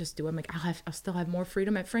 I'm like, just do it. I'm like, I'll still have more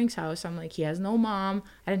freedom at Frank's house. I'm like, he has no mom.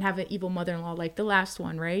 I didn't have an evil mother-in-law like the last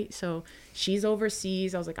one, right? So she's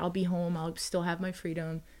overseas. I was like, I'll be home. I'll still have my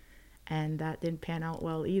freedom. And that didn't pan out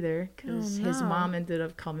well either because his mom ended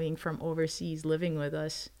up coming from overseas living with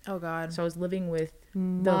us. Oh, God. So I was living with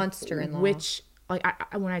Monster-in-law. Which, like,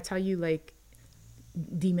 when I tell you, like,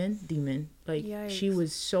 demon, like, Yikes. she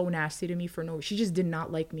was so nasty to me for no, she just did not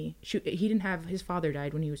like me. He didn't have, his father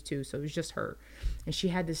died when he was 2, so it was just her. And she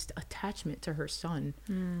had this attachment to her son.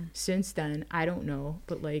 Since then, I don't know,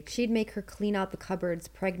 but like, she'd make her clean out the cupboards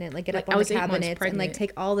pregnant, like get Like, up I on was the 8 months cabinets and like pregnant.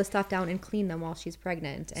 take all the stuff down and clean them while she's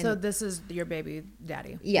pregnant. And So this is your baby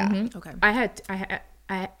daddy. yeah. Okay.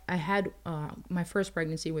 I had my first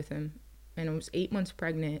pregnancy with him, and I was 8 months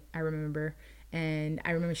pregnant, I remember. And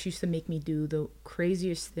I remember she used to make me do the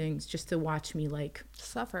craziest things just to watch me like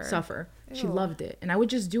Suffer. She loved it. And I would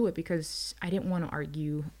just do it because I didn't want to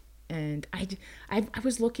argue. And I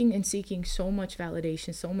was looking and seeking so much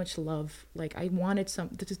validation, so much love. Like I wanted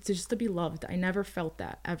just to be loved. I never felt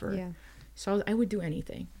that ever. Yeah. So I would do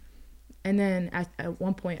anything. And then at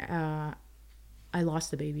one point, I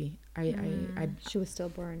lost the baby. She was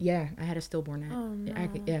stillborn. Yeah, I had a stillborn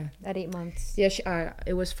At 8 months. Yeah,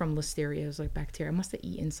 it was from listeria. It was like bacteria. I must have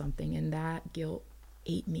eaten something, and that guilt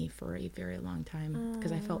ate me for a very long time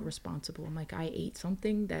because I felt responsible. I'm like, I ate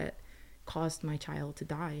something that caused my child to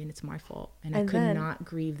die, and it's my fault, and I could not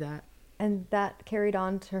grieve that. And that carried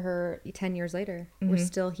on to her 10 years later. We're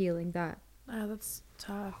still healing that. Oh, that's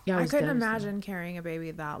tough. Yeah, I was couldn't devastated. imagine carrying a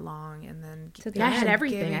baby that long and then I had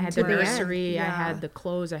everything. I had the giving birth. nursery. I Yeah. had the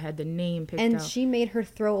clothes. I had the name picked And out. she made her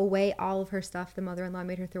throw away all of her stuff. The mother-in-law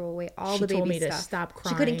made her throw away all She the baby told me to stuff. stop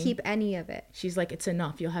She couldn't crying. keep any of it. She's like, it's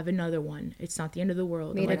enough. You'll have another one. It's not the end of the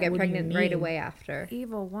world. Made I'm her like, get what do you pregnant right mean? away after.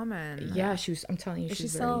 Evil woman. Yeah, she was. I'm telling you, Is she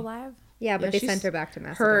she's still very, alive? Yeah, but Yeah, they she's- sent her back to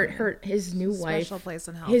Macedonia. his new wife. Special place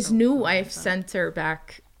in hell. His for new women, wife so. sent her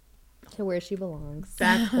back to where she belongs.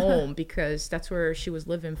 back home because that's where she was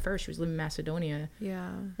living first. She was living in Macedonia.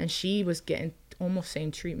 Yeah. And she was getting almost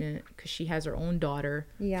same treatment because she has her own daughter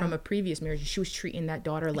from a previous marriage. She was treating that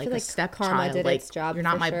daughter like feel a like karma stepchild. did Like, its job you're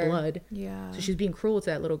not for my sure. blood. Yeah. So she was being cruel to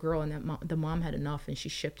that little girl, and the mom had enough, and she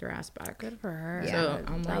shipped her ass back. Good for her. Yeah. So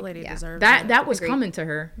I'm that like, lady deserves that it. that was Agreed. coming to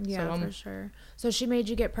her. Yeah, So, for sure. So she made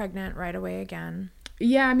you get pregnant right away again.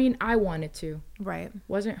 yeah, I mean, I wanted to. Right.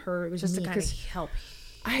 Wasn't her. It was Just me to kind of 'cause help.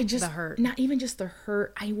 I just the hurt. Not even just the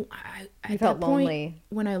hurt. I at felt that point, lonely.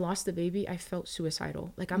 when I lost the baby, I felt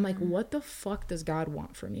suicidal. Like I'm like, what the fuck does God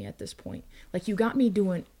want from me at this point? Like you got me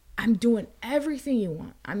doing. I'm doing everything you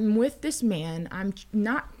want. I'm with this man. I'm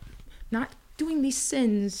not doing these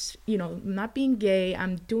sins. You know, not being gay.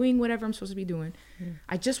 I'm doing whatever I'm supposed to be doing.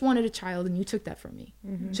 I just wanted a child, and you took that from me.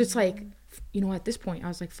 So it's like, you know, at this point, I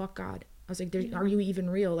was like, fuck God. I was like, are you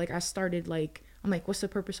even real? Like I started like. I'm like, what's the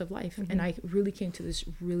purpose of life? And I really came to this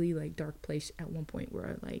really like dark place at one point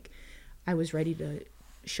where I was ready to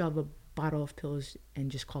shove a bottle of pills and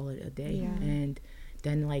just call it a day. Yeah. And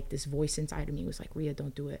then like this voice inside of me was like, Rhea,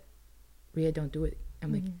 don't do it. Rhea, don't do it.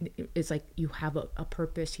 I'm like, it's like, you have a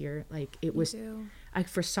purpose here. Like it was, like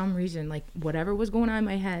for some reason, like whatever was going on in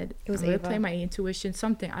my head, It was I'm gonna Ava. play my intuition,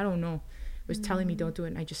 something, I don't know. It was telling me don't do it.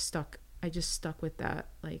 And I just stuck with that.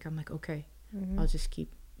 Like, I'm like, okay, I'll just keep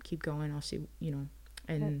going. I'll see, you know.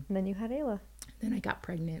 And then you had Ayla. then I got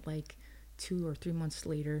pregnant like 2 or 3 months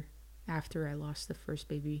later, after I lost the first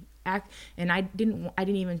baby. And I didn't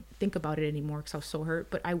even think about it anymore because I was so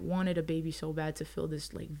hurt. But I wanted a baby so bad to fill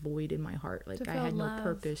this like void in my heart. Like I had no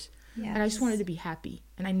purpose. Yes. And I just wanted to be happy.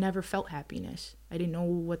 And I never felt happiness. I didn't know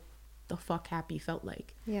what the fuck happy felt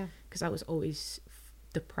like. Yeah. Because I was always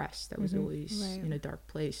depressed. I was always in a dark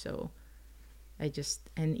place. So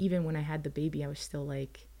and even when I had the baby, I was still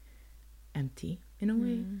like empty in a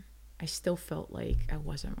way. I still felt like I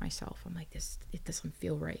wasn't myself. I'm like, it doesn't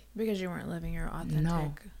feel right. Because you weren't living your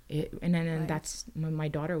authentic and that's my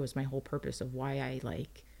daughter was my whole purpose of why I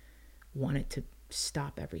like wanted to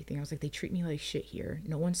stop everything. I was like, they treat me like shit here.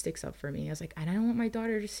 No one sticks up for me. I was like, and I don't want my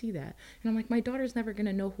daughter to see that. And I'm like, my daughter's never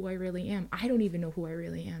gonna know who I really am. I don't even know who I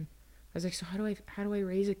really am. I was like, so how do I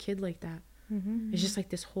raise a kid like that? It's just like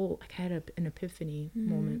this whole, I had an epiphany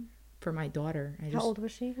moment for my daughter. How old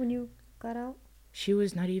was she when you got out? She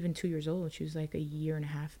was not even 2 years old. She was like a year and a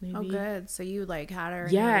half, maybe. Oh, good. So you like had her.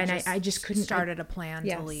 Yeah, and I just couldn't. Started a plan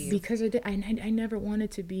to leave because I never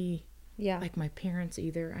wanted to be like my parents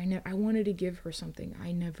either. I wanted to give her something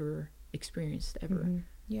I never experienced ever.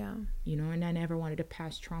 Yeah. You know, and I never wanted to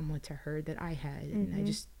pass trauma to her that I had,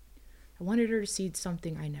 and I wanted her to see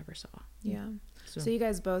something I never saw. Yeah. So you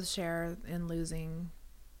guys both share in losing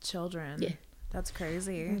children. Yeah. That's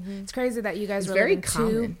crazy. It's crazy that you guys are living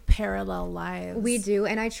two parallel lives. We do,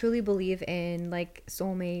 and I truly believe in like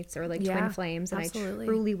soulmates or like twin flames, and absolutely. I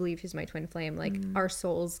truly believe she's my twin flame. Like our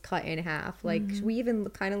souls cut in half. Like we even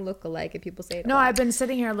kind of look alike, if people say it. No, I've been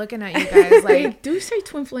sitting here looking at you guys like. Do say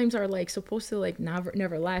twin flames are like supposed to like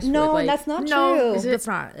never last? No, like, that's not no, true. It's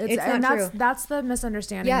not. It's not true. That's the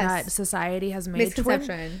misunderstanding that society has made.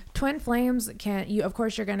 Misconception. Twin flames can't. You of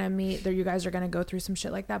course you're gonna meet. You guys are gonna go through some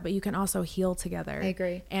shit like that, but you can also heal together. I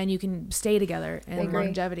agree. And you can stay together in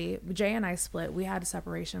longevity. Jay and I split. We had a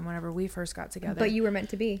separation whenever we first got together. But you were meant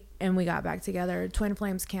to be. And we got back together. Twin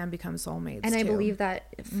flames can become soulmates. And I believe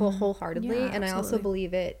that wholeheartedly. Yeah, and I also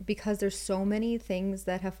believe it because there's so many things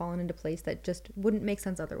that have fallen into place that just wouldn't make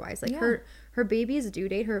sense otherwise. Like her baby's due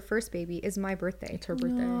date, her first baby, is my birthday. It's her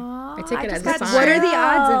birthday. I take it as a sign. What are the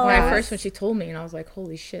odds of that? When she told me, and I was like,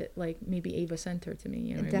 holy shit, like maybe Ava sent her to me.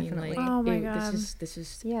 You know what Definitely. I mean? Like, oh my God. This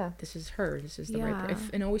is her. This is the right person.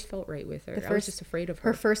 And it always felt right with her. I was just afraid of her.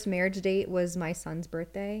 Her first marriage date was my son's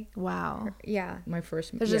birthday. Wow. My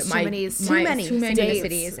first. There's just too many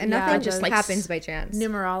synchronicities, and nothing just like happens by chance.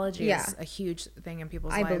 Numerology is a huge thing in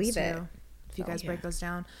people's lives. I believe it. If you guys break those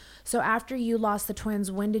down. So after you lost the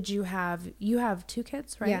twins, when did you have 2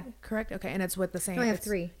 kids, right? Yeah. Correct? Okay. And it's with the same. No, I have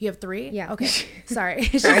 3. You have 3? Yeah. Okay. Sorry.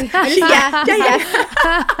 yeah.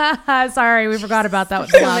 Sorry, we forgot about that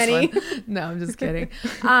with the last one. No, I'm just kidding.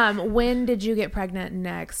 When did you get pregnant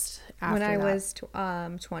next? When I was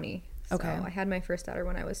 20. Okay. So I had my first daughter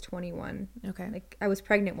when I was 21. Okay. Like I was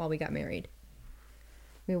pregnant while we got married.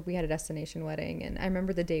 We had a destination wedding, and I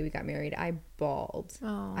remember the day we got married, I bawled.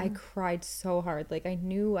 Oh. I cried so hard. Like I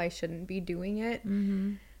knew I shouldn't be doing it,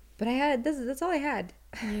 but I had that's all I had.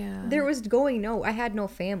 Yeah. There was I had no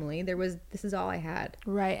family. This is all I had.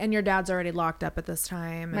 Right. And your dad's already locked up at this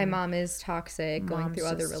time. My mom is toxic, going through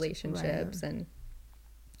other relationships and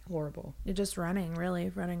horrible. You're just running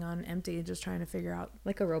on empty, just trying to figure out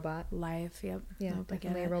like a robot life. Yep. Yeah,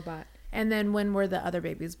 definitely a robot. And then when were the other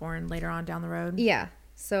babies born? Later on down the road? Yeah.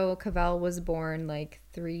 So Cavell was born like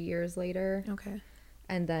 3 years later. Okay.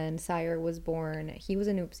 And then Sire was born. He was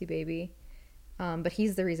an oopsie baby. But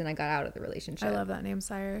he's the reason I got out of the relationship. I love that name,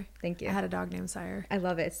 Sire. Thank you. I had a dog named Sire. I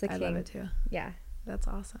love it. It's the king. I love it too. Yeah. That's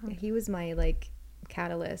awesome. He was my like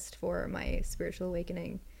catalyst for my spiritual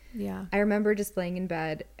awakening. Yeah. I remember just laying in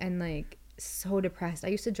bed and like so depressed. I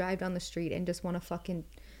used to drive down the street and just want to fucking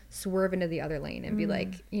swerve into the other lane and be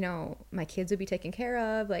like, you know, my kids would be taken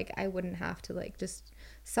care of. Like I wouldn't have to like just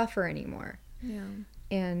suffer anymore. Yeah.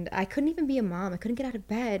 And I couldn't even be a mom. I couldn't get out of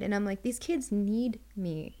bed. And I'm like, these kids need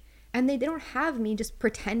me. And they don't have me just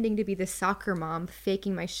pretending to be this soccer mom,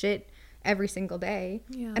 faking my shit every single day.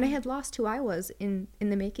 Yeah. And I had lost who I was in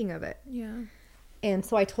the making of it. Yeah. And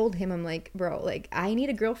so I told him, I'm like, bro, like I need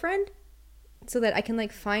a girlfriend so that I can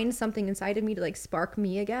like find something inside of me to like spark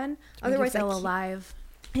me again. Otherwise, I feel alive.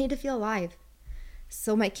 I need to feel alive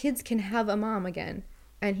so my kids can have a mom again.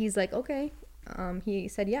 And he's like, okay. He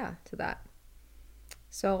said yeah to that.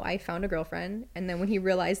 So I found a girlfriend. And then when he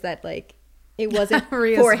realized that like it wasn't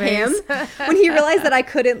for him, when he realized that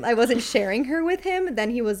I wasn't sharing her with him,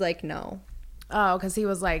 then he was like, no. Oh, because he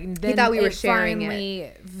was like, then he thought we were sharing finally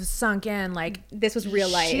sunk in, like this was real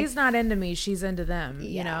life. She's not into me, she's into them.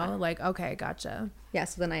 You know, like okay, gotcha. Yeah.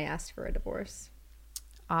 So then I asked for a divorce.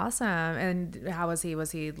 Awesome. And how was he?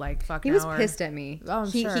 Was he like fucking? He was pissed at me. Oh, I'm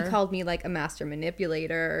he sure. called me like a master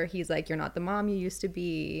manipulator. He's like, you're not the mom you used to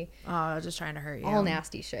be. Oh, just trying to hurt you. All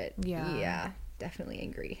nasty shit. Yeah. Yeah. Definitely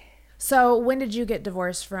angry. So when did you get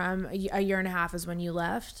divorced from? A year and a half is when you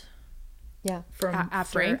left? Yeah. From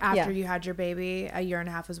After Frank? Yeah. you had your baby, a year and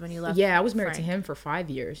a half is when you left. Yeah, I was married to Frank. him for 5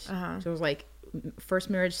 years. Uh-huh. So it was like first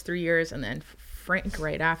marriage 3 years, and then Frank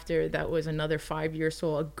right after. That was another 5 years.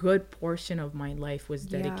 So a good portion of my life was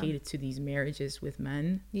dedicated to these marriages with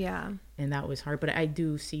men, Yeah. and that was hard. But I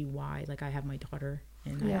do see why. Like, I have my daughter,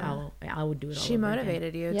 and Yeah. I would do it all She over again.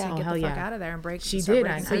 motivated you Yeah. to Oh, get hell the fuck yeah. out of there and break. She start did.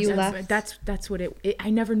 breaking So you things. left? That's what it. I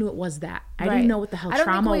never knew it was that. I Right. didn't know what the hell I don't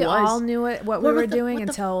trauma think we was. all knew what we Well, were what the- doing what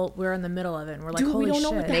the- until we were in the middle of it, and we're like, Dude, holy we don't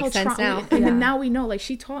shit. know what the Makes hell sense trauma. now. And Yeah. then now we know. Like,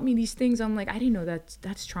 she taught me these things. I'm like, I didn't know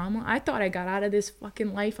that's trauma. I thought I got out of this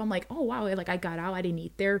fucking life. I'm like, oh wow, like I got out. I didn't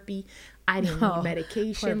need therapy. I didn't No. need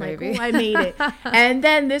medication. Poor Like, baby. oh, I made it. And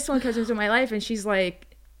then this one comes into my life, and she's like,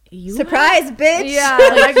 you Surprise, bitch. Yeah,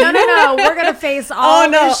 like no, we're gonna face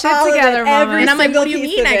all this shit all of it, together, mama. every And I'm like, what do you single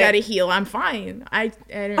piece mean of I it. gotta heal? I'm fine. I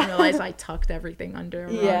didn't realize I tucked everything under a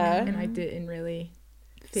rug, Yeah. and I didn't really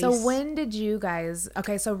face. So when did you guys?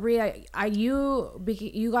 Okay, so Rhea,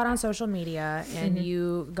 you got on social media and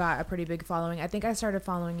you got a pretty big following. I think I started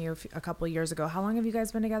following you a couple of years ago. How long have you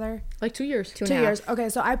guys been together? Like 2 years. 2 2 and a half. years. Okay,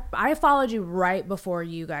 so I followed you right before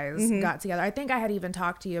you guys got together. I think I had even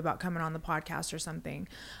talked to you about coming on the podcast or something.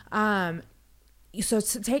 So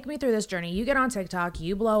to take me through this journey, you get on TikTok,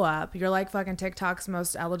 you blow up. You're like fucking TikTok's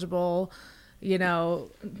most eligible, you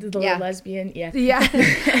know. The Yeah. lesbian. Yeah. Yeah,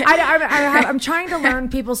 I'm trying to learn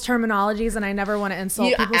people's terminologies, and I never want to insult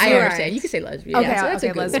people. I so- understand. You can say lesbian. Okay, Yeah, so that's a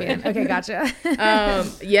okay, good lesbian. one. Okay,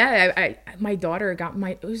 gotcha. Yeah, I my daughter got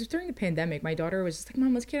it was during the pandemic. My daughter was just like,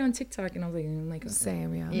 Mom, let's get on TikTok. And I was like,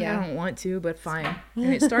 Same, yeah. Yeah. I don't want to, but fine.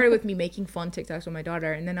 And it started with me making fun TikToks with my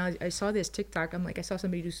daughter. And then I saw this TikTok. I'm like, I saw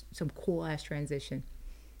somebody do some cool ass transition.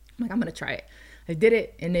 I'm like, I'm going to try it. I did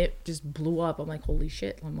it, and it just blew up. I'm like, holy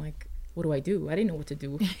shit. I'm like, what do I do? I didn't know what to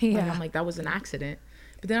do. Yeah. Like, I'm like, that was an accident.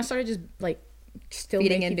 But then I started just like still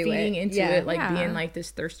Feeding feeding into into it. it, like Yeah. being like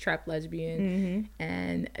this thirst trap lesbian.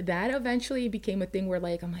 And that eventually became a thing where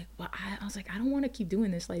like, I'm like, well, I was like, I don't want to keep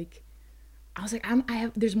doing this. Like, I was like,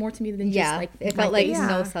 there's more to me than Yeah. just like, It my felt like face.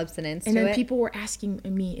 no substance And to then it. people were asking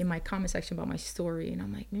me in my comment section about my story, and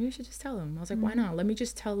I'm like, maybe I should just tell them. I was like, why not? Let me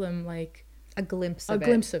just tell them like a glimpse a of it.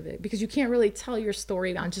 glimpse of it, because you can't really tell your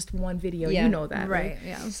story on just one video. Yeah. You know that, Right,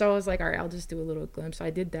 yeah. So I was like, all right, I'll just do a little glimpse. So I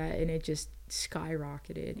did that, and it just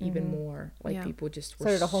skyrocketed even more. Like Yeah. people just were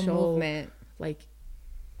Started a whole so, movement. Like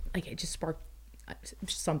it just sparked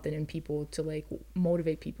something in people to like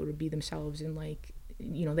motivate people to be themselves, and like,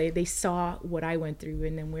 you know, they saw what I went through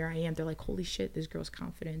and then where I am. They're like, holy shit, this girl's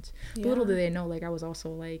confident. But little do they know, like I was also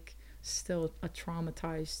like still a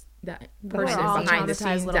traumatized person all behind the traumatized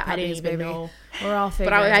scenes little that I didn't puppies, even baby. know. We're all But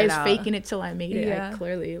figuring I it was out. faking it till I made it. Yeah. I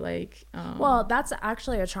clearly like. Well, that's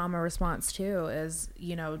actually a trauma response too. Is,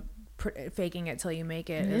 you know, faking it till you make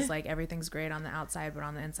it is like everything's great on the outside, but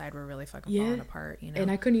on the inside we're really fucking falling apart. You know. And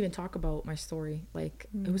I couldn't even talk about my story. Like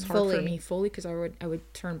it was hard for Fully. me fully, because I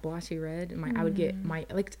would turn glossy red, and I would get my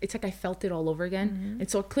like, it's like I felt it all over again. And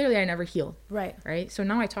so clearly I never healed. Right. So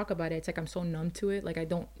now I talk about it. It's like I'm so numb to it. Like I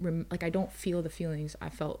don't I don't feel the feelings I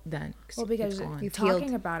felt then. Well, because it's gone.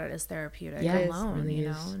 talking about it is therapeutic Yeah, it alone, really you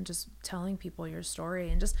know, is. and just telling people your story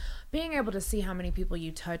and just being able to see how many people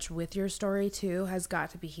you touch with your story too has got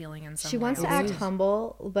to be healing in some She way. wants to act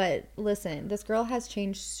humble, but listen, this girl has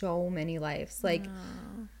changed so many lives. Like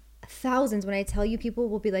thousands. When I tell you, people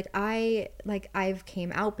will be like, I've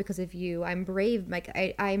came out because of you. I'm brave. Like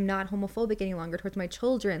I'm not homophobic any longer towards my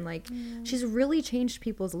children. Like she's really changed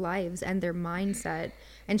people's lives and their mindset.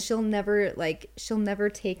 And she'll never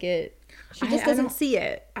take it. She just doesn't see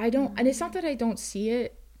it. I don't, and it's not that I don't see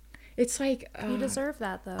it. It's like You deserve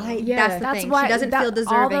that though. That's the thing. why She doesn't feel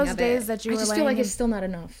deserving all those of days it. that you I were just laying feel like in, it's still not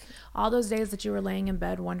enough. all those days that you were laying in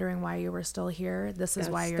bed wondering why you were still here. This is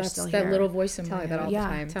why you're That's still that here. little voice in Tell my her that head. all the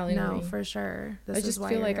time. Telling no, me. for sure. This I is just why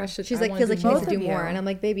feel you're like I here. should. She's I like, wanna feels like she needs both to do of more. you. And I'm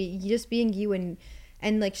like, baby, you just being you and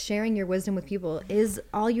like sharing your wisdom with people is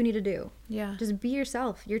all you need to do. Yeah. Just be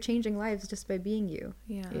yourself. You're changing lives just by being you.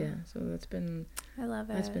 Yeah. Yeah. So that's been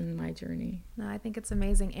That's been my journey. No, I think it's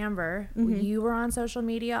amazing. Amber, you were on social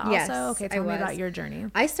media also? Yes, Okay, tell I me was. about your journey.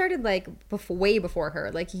 I started like way before her,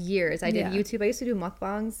 like years. I did Yeah. YouTube. I used to do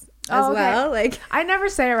mukbangs Oh, as okay. well. Like I never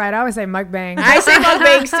say it right. I always say mukbang. I say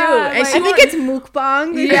mukbangs too, and I think it's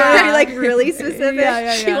mukbang. Yeah. Yeah, like really specific.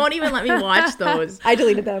 Yeah. she won't even let me watch those. I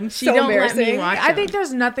deleted them. She So don't let me embarrassing. watch I think them.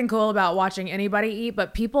 there's nothing cool about watching anybody eat,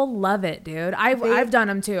 but people love it. it, dude. I've done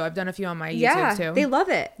them too. I've done a few on my YouTube too. They love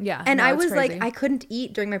it. Yeah, And no, I it's was crazy. like, I couldn't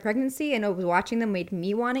eat during my pregnancy, and watching them made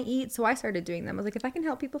me want to eat. So I started doing them. I was like, if I can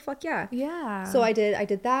help people, fuck yeah. Yeah. So I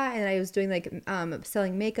did that, and I was doing like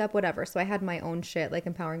selling makeup, whatever. So I had my own shit, like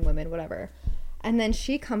empowering women, whatever. And then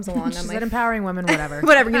she comes along. She I'm said like, empowering women, whatever.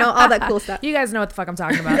 whatever, all that cool stuff. You guys know what the fuck I'm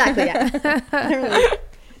talking about. Exactly, yeah.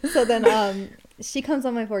 So then she comes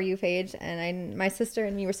on my For You page, and my sister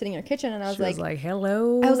and me were sitting in her kitchen, and I was She was like,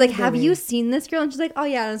 hello. I was like, have baby. you seen this girl? And she's like, oh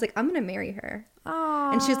yeah. And I was like, I'm gonna marry her.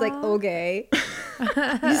 Aww. And she's like, okay.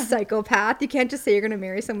 You psychopath. You can't just say you're gonna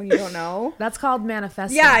marry someone you don't know. That's called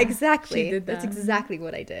manifesting. Yeah, exactly. She did That's that. exactly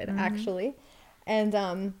what I did, actually. And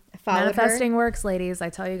I followed Manifesting her. works, ladies. I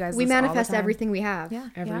tell you guys We this all the manifest time. everything we have. Yeah,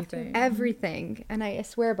 you have to. Everything. Everything. And I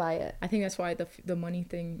swear by it. I think that's why the money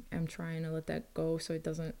thing, I'm trying to let that go so it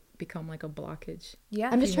doesn't become like a blockage. Yeah.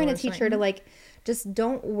 I'm just You trying know to what I'm teach her to saying? like, just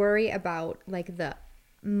don't worry about like the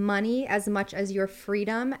money as much as your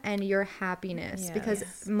freedom and your happiness, Yeah.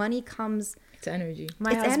 because money comes. It's energy.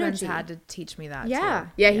 My It's husband's energy. had to teach me that. Yeah. Too.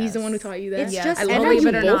 Yeah, he's the Yes. one who taught you that. It's Yes. just I love energy. how you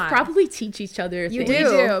Believe it or both not. probably teach each other. You things.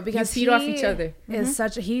 We do because you feed off each other. Is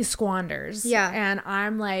he squanders. Yeah. And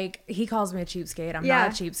I'm like, he calls me a cheapskate. I'm Yeah.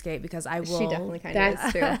 not a cheapskate because I will. She definitely kind of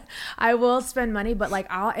is too. I will spend money, but like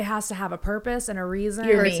it has to have a purpose and a reason.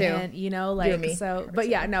 You're me. And like me. so. But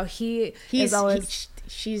yeah, no, He's is always.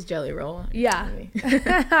 she's Jelly Roll. Yeah, Me.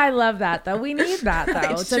 I love that though. We need that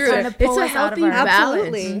though It's to true. kind of pull It's a us out of healthy our. balance.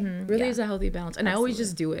 Absolutely. Really is a healthy balance, and I always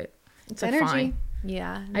just do it. It's Energy. fine.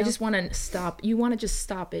 Yeah, I just want to stop. You want to just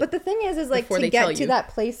stop it. But the thing is like Before to they tell get to you. that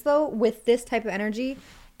place though with this type of energy,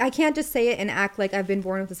 I can't just say it and act like I've been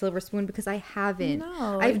born with a silver spoon, because I haven't.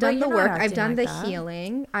 No, I've but done the you're not work. I've acting done like the that.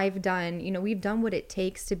 healing. I've done, we've done what it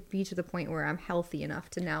takes to be to the point where I'm healthy enough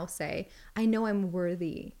to now say, I know I'm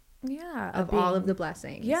worthy yeah of all of the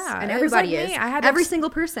blessings. Yeah, And it was everybody like me. is. I had to Every ex-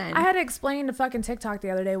 single person. I had to explain to fucking TikTok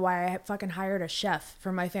the other day why I fucking hired a chef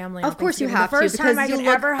for my family. on Of course you Thanksgiving. have to, The first time because I you could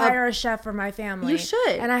look ever up- hire a chef for my family. You should.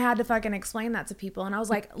 And I had to fucking explain that to people. And I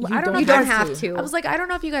was like, I don't know. don't if you don't guys- have to. I was like, I don't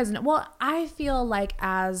know if you guys know. Well, I feel like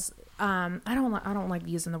as I don't like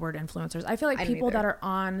using the word influencers. I feel like I don't people either. that are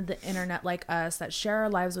on the internet like us that share our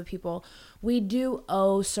lives with people, we do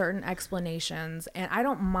owe certain explanations, and I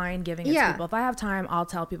don't mind giving it Yeah. to people. If I have time, I'll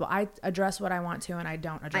tell people. I address what I want to, and I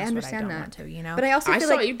don't address I what I understand don't that. want to. You know, But I also I feel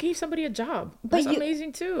saw like you gave somebody a job. But That's you-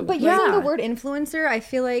 amazing too. But Yeah. using the word influencer, I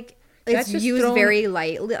feel like That's it's just used thrown- very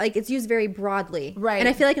lightly. Like it's used very broadly. Right. And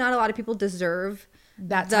I feel like not a lot of people deserve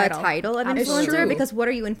That the title. title of It's influencer, true. because what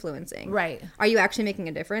are you influencing? Right. Are you actually making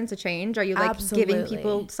a difference, a change? Are you like giving Absolutely.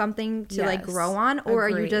 people something to like Yes. grow on? Or are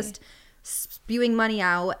you Agree. just spewing money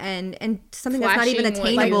out and something that's not even Flashing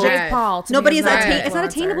what you attainable? like have. Jake Paul. To Nobody me is not an it's not influencer.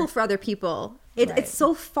 attainable for other people. It's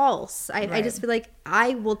so false. I just feel like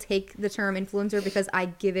I will take the term influencer because I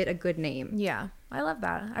give it a good name. Yeah, I love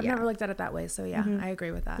that. I've Yeah. never looked at it that way. So yeah, I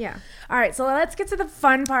agree with that. Yeah. All right, so let's get to the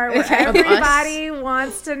fun part where everybody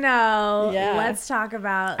wants to know. Yeah. Let's talk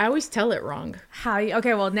about I always tell it wrong. how you.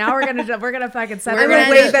 Okay, well now we're gonna fucking separate. I'm a it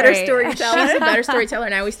way better straight. storyteller. She's a better storyteller,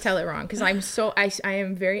 and I always tell it wrong because I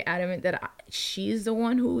am very adamant that she's the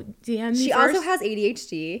one who DM'd me She first. also has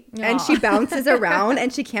ADHD and she bounces around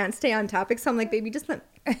and she can't stay on topic. So I'm like, baby, just let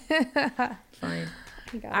Fine.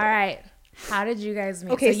 you got All it. right, how did you guys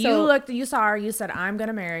meet? Okay, so you so- looked, you saw her, you said I'm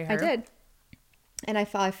gonna marry her. I did. And I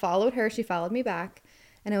followed her. She followed me back.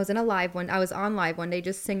 And I was on live one day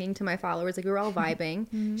just singing to my followers. Like we were all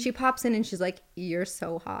vibing. She pops in and she's like, you're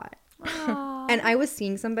so hot. And I was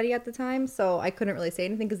seeing somebody at the time, so I couldn't really say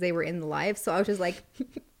anything because they were in the live. So I was just like,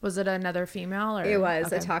 Was it another female or it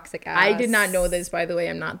was a okay. toxic ass. I did not know this, by the way.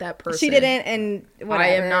 I'm not that person. She didn't, and whatever. I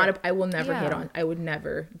am not. I will never hit Yeah. on. I would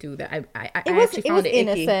never do that. I It was actually found it icky.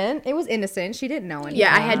 innocent. It was innocent. She didn't know anything.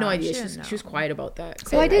 Yeah, I had no Yeah, idea. she She didn't was quiet about that.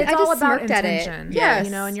 So I did. It's I all just about smirked at it. intention. Yes.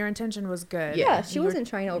 You know, and your intention was good. Yeah, she You were- wasn't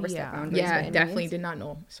trying to overstep yeah. boundaries. by Yeah, any definitely means. did not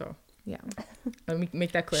know. So Yeah. let me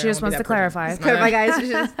make that clear. She I just won't wants be to that clarify. person. It's Clarify, not guys. She's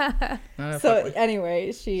just- a So fuck with.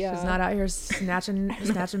 anyway, she She's not out here snatching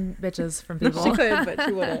bitches from people. she could, but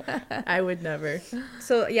she wouldn't. I would never.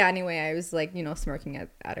 So yeah, anyway, I was like, smirking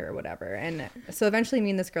at her or whatever. And so eventually me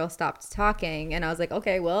and this girl stopped talking and I was like,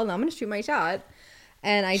 okay, well, now I'm going to shoot my shot.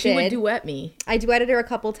 And I She did. would duet me. I duetted her a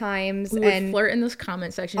couple times. We would and flirt in those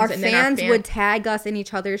comment sections. our and then fans would tag us in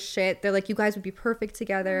each other's shit. They're like, you guys would be perfect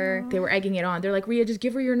together. They were egging it on. They're like, Rhea, just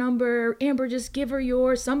give her your number. Amber, just give her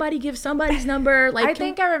yours. Somebody give somebody's number. Like, I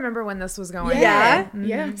think I remember when this was going. Yeah.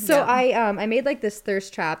 yeah. So I made like this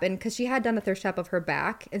thirst trap, and because she had done a thirst trap of her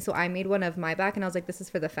back, and so I made one of my back, and I was like, this is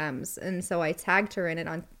for the femmes, and so I tagged her in it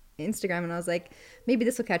on Instagram, and I was like, maybe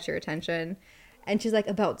this will catch your attention, and she's like,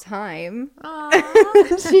 about time.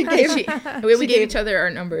 we gave each other our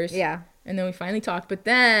numbers. Yeah. And then we finally talked. But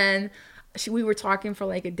then we were talking for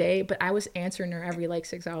like a day, but I was answering her every like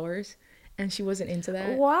 6 hours. And she wasn't into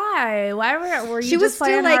that. Why were you she was just still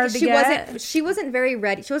playing like hard to get? she wasn't very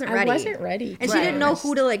ready. She wasn't ready. I wasn't ready. And she didn't know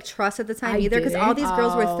who to like trust at the time either, because all these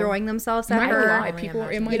girls were throwing themselves at Not her. gonna lie, people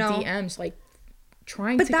were in my DMs like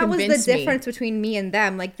trying to convince me. But that was the difference between me and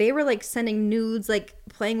them. Like they were like sending nudes, like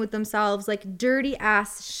playing with themselves, like dirty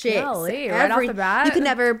ass shit. Golly, right off the bat?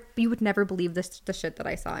 You would never believe the shit that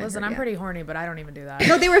I saw. Listen, I'm pretty horny, but I don't even do that.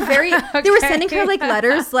 No, they were very. They were sending her like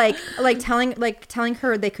letters, like telling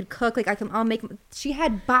her they could cook. Like I'll make. She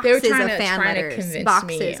had boxes of fan letters,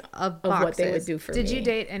 boxes of what they would do for me. Did you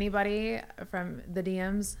date anybody from the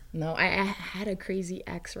DMs? No, I had a crazy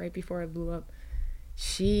ex right before I blew up.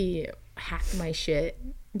 She hacked my shit,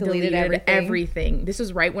 deleted everything. This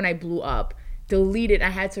was right when I blew up. Deleted. I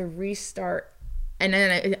had to restart, and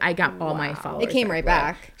then I got all my followers. It came right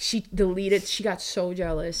back. She deleted. She got so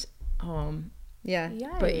jealous. Yeah.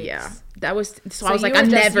 Yikes. But yeah, that was so I was you like, were I'm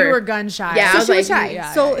just- never. You were gun shy. Yeah, So I was she was like, shy.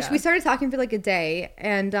 yeah, So yeah. we started talking for like a day,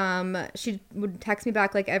 and she would text me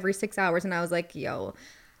back like every 6 hours, and I was like, yo,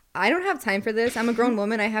 I don't have time for this. I'm a grown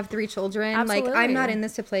woman. I have 3 children. Absolutely. Like I'm not in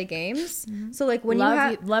this to play games. So like when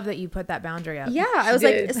love that you put that boundary up. yeah, I was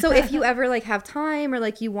like, so if you ever like have time or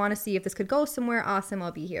like you want to see if this could go somewhere, awesome,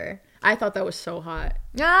 I'll be here. I thought that was so hot.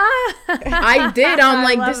 Ah! I did. I'm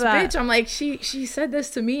like, love this that. bitch. I'm like, she said this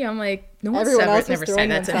to me. I'm like, no one's Everyone else was never said throwing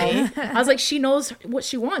that to me. I was like, she knows what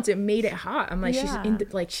she wants. It made it hot. I'm like,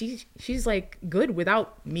 she's like good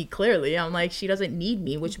without me. Clearly, I'm like, she doesn't need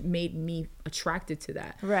me, which made me attracted to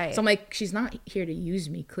that. Right. So I'm like, she's not here to use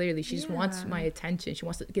me. Clearly, she just wants my attention. She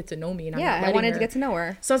wants to get to know me, and I'm not I letting wanted her. to get to know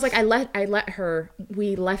her. So I was like, I let her.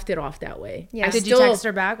 We left it off that way. Yeah. Did you text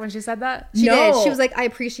her back when she said that? She No. did. She was like, I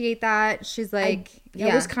appreciate that. She's like,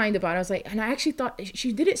 I was kind about it. I was like, and I actually thought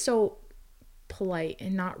she did it so polite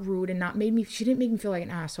and not rude and not she didn't make me feel like an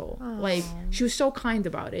asshole. Like she was so kind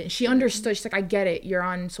about it. She understood. She's like, I get it. You're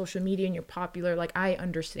on social media and you're popular. Like I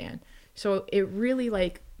understand. So it really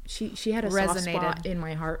like she had a soft spot in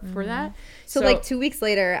my heart for that. So like 2 weeks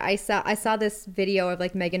later, I saw this video of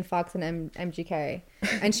like Megan Fox and MGK,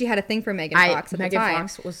 and she had a thing for Megan Fox at the time.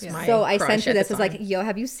 Fox was my So I crush sent her at this. the I was like, time. yo,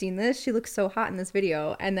 have you seen this? She looks so hot in this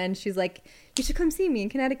video. And then she's like, you should come see me in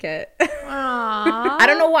Connecticut. I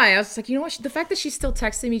don't know why. I was like, you know what? The fact that she's still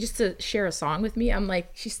texting me just to share a song with me, I'm like,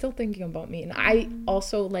 she's still thinking about me. And I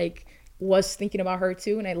also like was thinking about her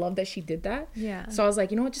too, and I love that she did that. Yeah. So I was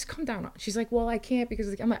like, you know what? Just come down. She's like, well, I can't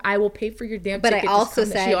because I'm like, I will pay for your damn But ticket. I also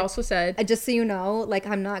said, she also said, just so you know, like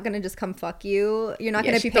I'm not gonna just come fuck you. You're not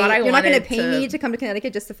Yeah, gonna she pay. thought I You're not gonna wanted pay to- me to come to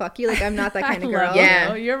Connecticut just to fuck you. Like I'm not that kind of girl.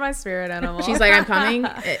 Yeah. You're my spirit animal. she's like, I'm coming.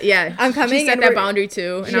 Yeah, I'm coming, She set and that we're- boundary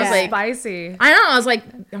too, and I was Yeah. like, spicy. I know. I was like,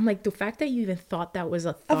 I'm like, the fact that you even thought that was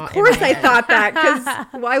a thought. Of course in my I head. thought that,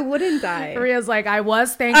 because why wouldn't I? Maria's like, I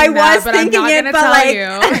was thinking I that, was but I'm thinking not it, gonna but tell like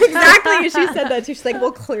you. exactly. She said that too. She's like,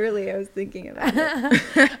 well, clearly I was thinking about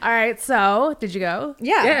it. All right, so did you go?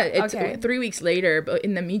 Yeah. Yeah, it's Okay. 3 weeks later, but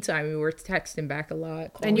in the meantime, we were texting back a lot.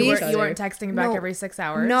 And calling you each weren't other. texting back No. every 6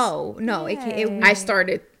 hours? No. I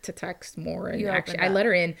started to text more, and You actually, opened I up. let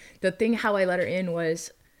her in. The thing how I let her in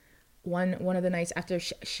was one of the nights after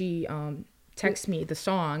she texted me the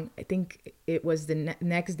song. I think it was the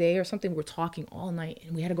next day or something. We're talking all night,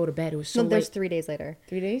 and we had to go to bed. It was so No, there's late. 3 days later.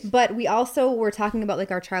 3 days. But we also were talking about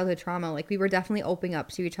like our childhood trauma. Like we were definitely opening up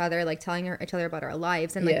to each other, like telling each other about our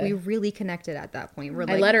lives, and like Yeah. we really connected at that point. We're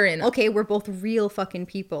like, I let her in. Okay, we're both real fucking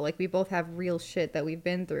people. Like we both have real shit that we've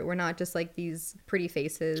been through. We're not just like these pretty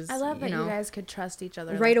faces. I love that you know? guys could trust each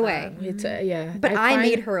other Right like away. that. It's yeah. But I find-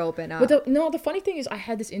 made her open up. But the funny thing is, I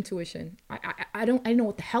had this intuition. I don't know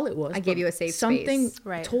what the hell it was. I gave but you a safe something space.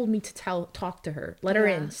 Right. told me to talk to her, let her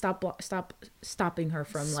Yeah. in, stopping her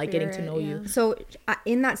from like getting to Spirit, know yeah. you. So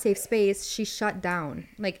in that safe space, she shut down.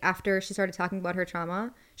 Like after she started talking about her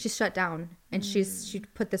trauma, she shut down and she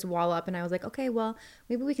put this wall up. And I was like, okay, well,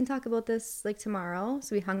 maybe we can talk about this like tomorrow.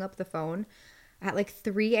 So we hung up the phone at like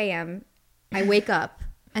 3 a.m. I wake up,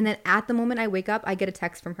 and then at the moment I wake up, I get a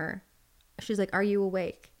text from her. She's like, "Are you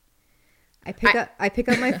awake?" I pick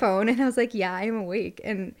up my phone, and I was like, "Yeah, I am awake."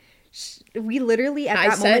 And we literally at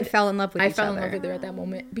that moment fell in love with each other. I fell in love with her at that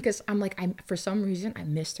moment because I'm like, for some reason I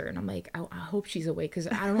missed her, and I'm like, I hope she's awake because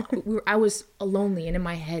I don't know. I was lonely, and in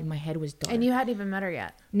my head was dark. And you hadn't even met her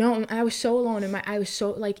yet. No, I was so alone, and I was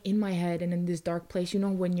so like in my head and in this dark place. You know,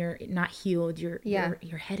 when you're not healed, your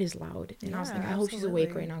head is loud. And I was like, I hope she's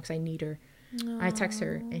awake right now because I need her. I text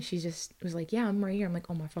her, and she just was like, "Yeah, I'm right here." I'm like,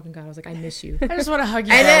 "Oh my fucking god!" I was like, "I miss you." I just want to hug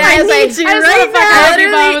you. And then I was like, I just want to fucking hug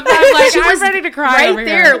you, Mom. I'm like, I'm ready to cry right over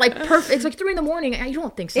there, here. like perfect. It's like 3 a.m. I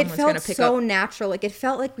don't think It someone's felt gonna pick so up. natural. Like it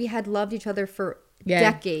felt like we had loved each other for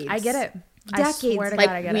decades. I get it. Decades. I swear to Like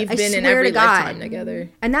God, I get we've it. been in swear to every God. lifetime together.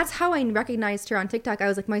 And that's how I recognized her on TikTok. I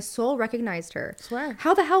was like, my soul recognized her. Swear.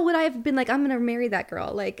 How the hell would I have been like, I'm gonna marry that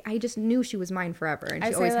girl? Like, I just knew she was mine forever, and I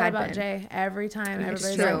she say always that had about been. Jay every time. It's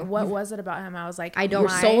Everybody's true. like, "What was it about him?" I was like, I don't-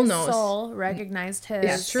 My Your soul knows. soul recognized his.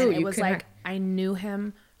 It's true. And it You was connect. like I knew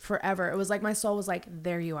him forever. It was like my soul was like,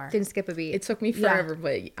 "There you are." Didn't skip a beat. It took me Yeah. forever,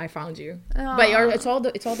 but I found you. But it's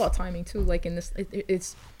all about timing too. Like in this,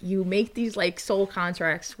 it's you make these like soul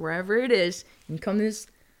contracts wherever it is, and you come to this,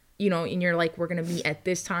 and you're like, we're gonna meet at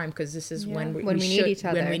this time because this is when we need each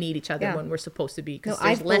other. when we need each other, Yeah. when we're supposed to be. No, Because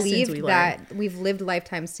I there's lessons believed we learn. that we've lived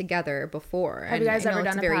lifetimes together before. Have you guys ever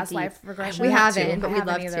done a past life regression? We want haven't, to. but I we'd love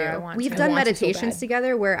haven't either. I to. want We've to. done I want to so meditations bad.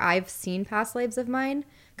 together where I've seen past lives of mine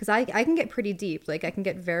because I can get pretty deep. Like I can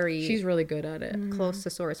get very She's really good at it. close to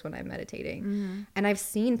source when I'm meditating. And I've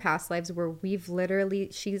seen past lives where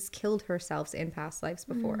she's killed herself in past lives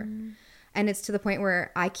before. And it's to the point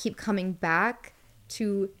where I keep coming back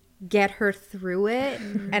to get her through it.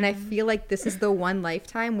 And I feel like this is the one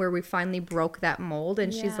lifetime where we finally broke that mold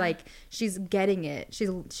and she's getting it.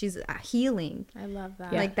 She's healing. I love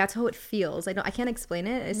that. Like that's how it feels. I can't explain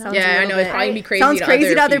it. It sounds Yeah, a I little know bit, it's probably be crazy. sounds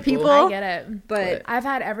crazy to other people. I get it. But I've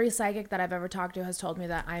had every psychic that I've ever talked to has told me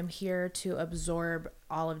that I'm here to absorb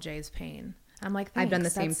all of Jay's pain. I'm like, I've done the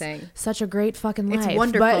 "Thanks, same that's thing. Such a great fucking life. It's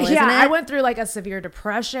wonderful, But isn't yeah, it? I went through like a severe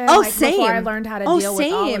depression. Oh, like, same. Before I learned how to deal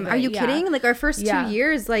with all of it. Are you Yeah. kidding? Like our first 2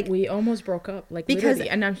 years, like We almost broke up, like Because- literally,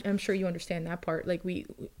 and I'm sure you understand that part. Like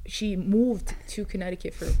she moved to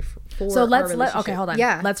Connecticut for So our okay, relationship. hold on.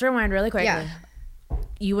 Yeah. Let's rewind really quick. Yeah.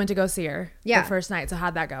 You went to go see her Yeah. the first night. So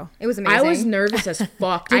how'd that go? it was amazing. I was nervous as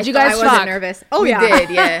fuck. Did you thought- guys I wasn't fuck? nervous. Oh We yeah. did,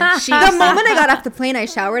 yeah. She, The moment I got off the plane, I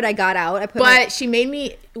showered, I got out, I put my, but she made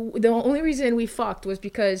me. The only reason we fucked was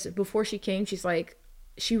because before she came, she's like,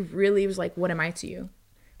 she really was like, "What am I to you?"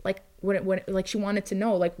 Like when like she wanted to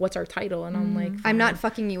know like what's our title, and I'm like, I'm not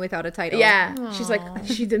fucking you without a title. yeah. She's like,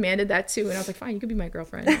 she demanded that too, and I was like, fine, you could be my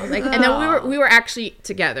girlfriend. I was like, and then we were actually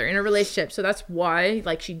together in a relationship, so that's why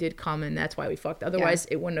like she did come, and that's why we fucked. Otherwise,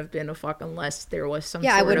 it wouldn't have been a fuck unless there was some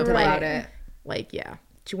Yeah, I sort wouldn't of have like, allowed it. like yeah,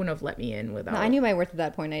 she wouldn't have let me in without. No, I knew my worth at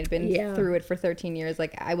that point. I'd been Yeah. through it for 13 years.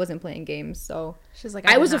 Like I wasn't playing games, so She's like,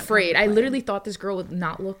 I did was not come afraid. to I play. literally thought this girl would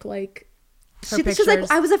not look like. she's like, pictures.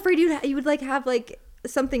 I was afraid you would like have like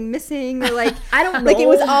something missing or like I don't know. like it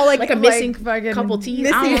was all like a missing fucking couple teeth.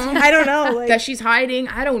 missing. I don't know. I don't know. Like, That she's hiding.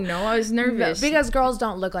 I don't know. I was nervous. Because girls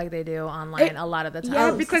don't look like they do online a lot of the time.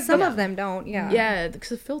 Yeah, because some of them don't. Yeah. yeah,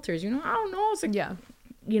 because of filters. I don't know. I was like, Yeah.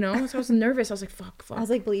 So I was nervous. I was like, fuck. I was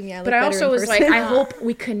like, believe me, I look But I better also in was like, person. I hope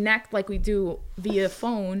we connect like we do via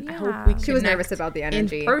phone. I hope we Yeah. connect She was nervous about the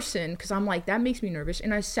energy. in person because I'm like, that makes me nervous.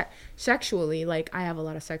 And I sexually, like, I have a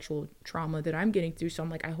lot of sexual trauma that I'm getting through. So I'm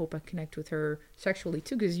like, I hope I connect with her sexually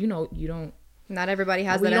too, because you don't. Not everybody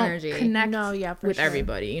has we that don't energy. connect No, yeah, for with sure.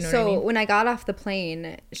 everybody. You know So what I mean? when I got off the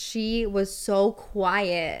plane, she was so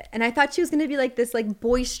quiet, and I thought she was gonna be like this, like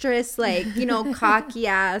boisterous, like cocky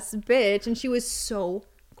ass bitch, and she was so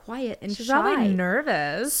quiet and She's shy. probably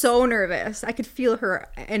nervous. So nervous. I could feel her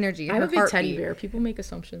energy. I have her a big teddy heartbeat. bear. People make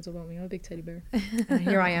assumptions about me. I'm a big teddy bear. And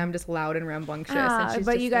here I am, just loud and rambunctious. and she's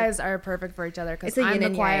But just you like, guys are perfect for each other because It's a I'm yin the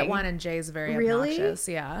and quiet yang. one and Jay's very Really? obnoxious.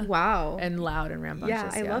 Yeah. wow. And loud and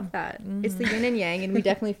rambunctious. yeah, I love that. It's the yin and yang, and we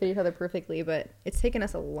definitely fit each other perfectly. But it's taken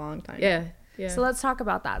us a long time. Yeah. Yeah. So let's talk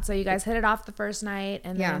about that. So you guys hit it off the first night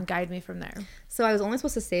and Yeah. then guide me from there. So I was only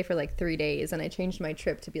supposed to stay for like 3 days, and I changed my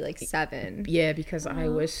trip to be like 7. Yeah, because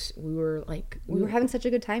we were We were having such a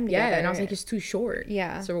good time together. yeah, and I was like, it's too short.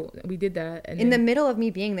 Yeah. So we did that. And in the then, middle of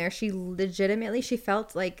me being there, she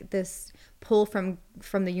felt like this pull from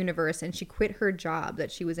the universe, and she quit her job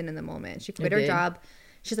that she was in the moment. She quit her did. job.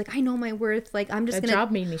 She's like, I know my worth. Like, I'm just That gonna.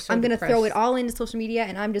 job made me so I'm gonna throw depressed. it all into social media,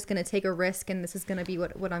 and I'm just gonna take a risk, and this is gonna be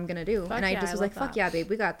what I'm gonna do. And I yeah, just I was like, love fuck that. yeah, babe,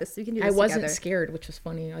 we got this. We can do I this wasn't together. scared, which was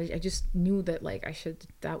funny. I just knew that like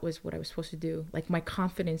that was what I was supposed to do. Like my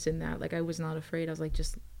confidence in that, like I was not afraid. I was like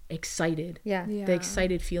just excited. Yeah. The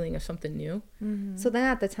excited feeling of something new. So then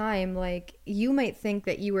at the time, like, you might think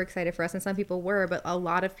that you were excited for us, and some people were, but a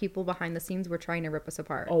lot of people behind the scenes were trying to rip us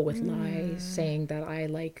apart. Oh, with lies, saying that I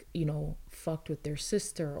like, fucked with their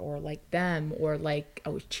sister or like them or like I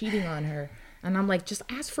was cheating on her. And I'm like, just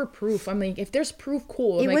ask for proof. I'm like, if there's proof,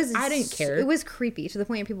 cool. I didn't care. It was creepy to the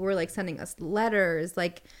point people were like sending us letters,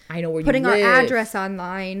 like I know where putting you our live. address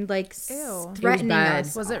online, like Ew. threatening bad.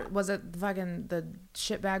 us. Was it fucking the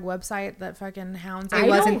shitbag website that fucking hounds? It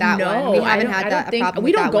wasn't that one. We haven't had that problem.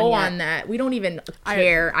 We don't with that go one on that. We don't even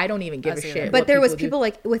care. I don't even give a shit. But what there was do. people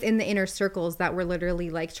like within the inner circles that were literally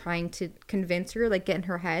like trying to convince her, like get in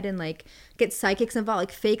her head and like get psychics involved,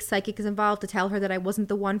 like fake psychics involved to tell her that I wasn't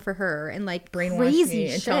the one for her and like brainwash crazy me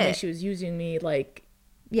shit. and tell me she was using me. Like,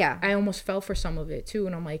 yeah, I almost fell for some of it too,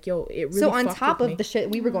 and I'm like, yo, it really. So on fucked top with of me. the shit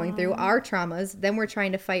we were going through, our traumas, then we're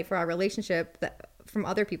trying to fight for our relationship that from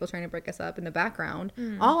other people trying to break us up in the background,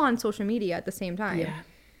 all on social media at the same time. Yeah.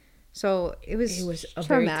 So it was a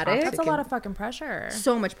very traumatic. That's a lot of fucking pressure.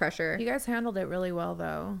 So much pressure. You guys handled it really well,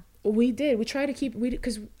 though. We did. We tried to keep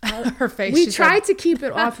because Her face. we she tried said- to keep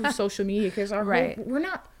it off of social media because our Right. whole, we're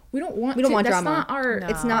not. We don't want. We don't to, want that's drama. Not our. No.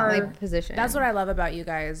 It's not my our- position. That's what I love about you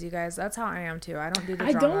guys. You guys, that's how I am too. I don't do the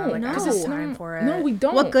I drama. don't. Like, No, I just time for it. No, we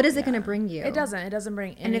don't. What good is it going to bring you? It doesn't. It doesn't bring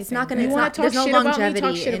anything. And it's not gonna- You It's want not- to talk there's no shit about me? longevity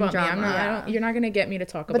Talk shit in about me. I'm not. drama. You're not gonna get me to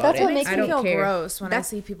talk But about that's it. what It makes makes I me don't feel care. gross when I That's-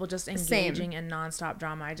 see people just Same. engaging in nonstop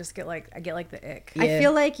drama. I get like the ick. I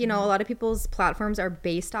feel like, you know, a lot of people's platforms are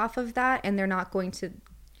based off of that and they're not going to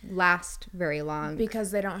last very long.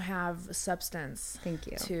 Because they don't have substance. Thank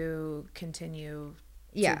you. To continue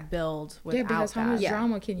Yeah. to build without Yeah, because how that. much Yeah.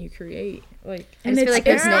 drama can you create? Like, I just feel like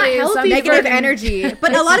there's not healthy negative for- energy.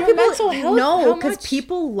 But a It's lot of your people mental health. know How because much-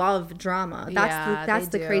 people love drama. Yeah, That's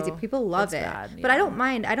they the crazy. do. People love It's it. bad, But I yeah. don't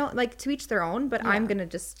mind. I don't like to each their own, but I'm going to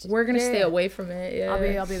just We're gonna stay Yeah. away from it. Yeah.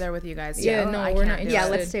 I'll be there with you guys. Yeah, too. no, I we're can't not do interested. yeah,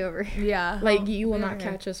 it. let's stay over. Yeah. Like you will not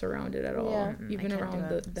catch us around it at all. Yeah. You've I been can't around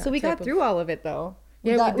do it. that. So we type got of- through all of it though.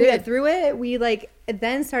 Yeah, we we got did. through it. We like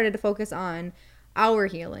then started to focus on our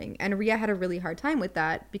healing, and Rhea had a really hard time with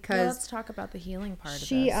that Well, because let's talk about the healing part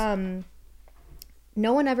she of this.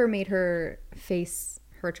 no one ever made her face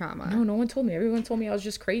her trauma. No one told me. Everyone told me I was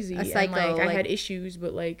just crazy and psycho, like I like- had issues,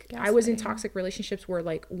 but like I was in Gaslighting. toxic relationships where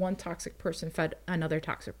like one toxic person fed another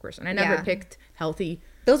toxic person. I never Yeah. picked healthy.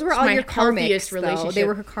 Those were It's all my your karmics, healthiest though. relationship. They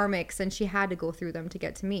were her karmics, and she had to go through them to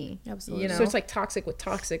get to me. Absolutely. You know? So it's like toxic with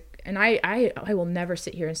toxic, and I will never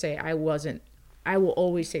sit here and say I wasn't. I will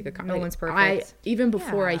always take a No one's perfect. Even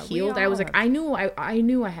before I Yeah, we healed, I was like, all I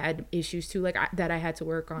knew I had issues too, like that I had to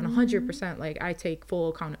work on 100%. Like I take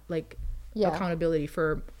full Yeah. accountability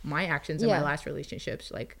for my actions in Yeah. my last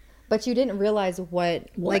relationships. Like But you didn't realize what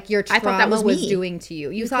like your I trauma thought that was was me. doing to you.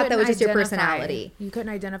 You thought that was couldn't just your identify- personality. You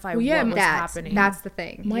couldn't identify Well, yeah, what was happening. That's the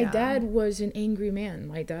thing. my Yeah. dad was an angry man.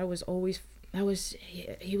 My dad was always.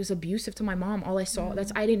 He was abusive to my mom. All I saw,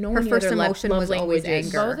 I didn't know Her any first other emotion love was always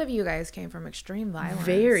languages. anger. Both of you guys came from extreme violence.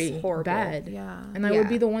 Very horrible. bad. Yeah. And I Yeah. would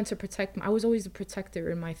be the one to protect. I was always the protector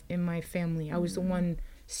in my family. I was the one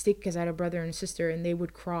stick because I had a brother and sister, and they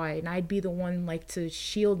would cry, and I'd be the one like to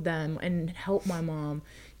shield them and help my mom.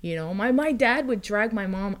 You know, my dad would drag my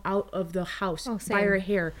mom out of the house by same. her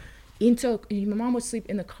hair. My mom would sleep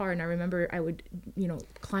in the car, and I remember I would,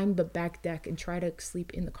 climb the back deck and try to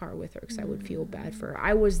sleep in the car with her because I would feel bad for her.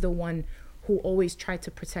 I was the one who always tried to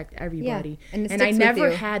protect everybody, and it I sticks with never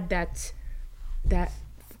you. had that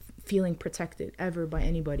feeling protected ever by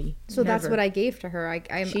anybody. So that's Never. what I gave to her.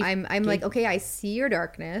 I'm like, okay, I see your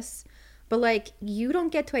darkness, but like you don't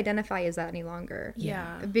get to identify as that any longer.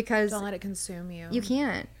 Yeah. Because Don't let it consume you. you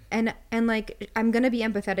can't. And like I'm gonna be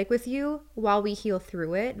empathetic with you while we heal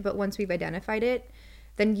through it, but once we've identified it,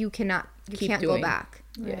 then you can't go doing. back.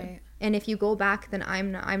 Right. And if you go back, then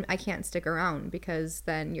I can't stick around because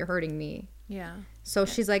then you're hurting me. Yeah. So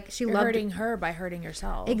she's like, she You're loved hurting her by hurting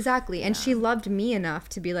yourself. exactly, and she loved me enough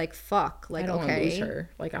to be like, fuck, like I don't want to okay, lose her.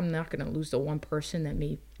 Like I'm not gonna lose the one person that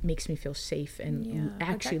makes me feel safe and Yeah,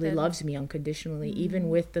 actually protected. loves me unconditionally, even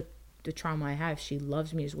with the trauma I have. She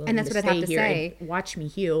loves me as well. And that's to what I'd have stay to here say. and watch me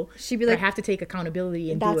heal. She'd be But like- I have to take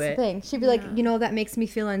accountability and that's do the it. thing. She'd be like, you know, that makes me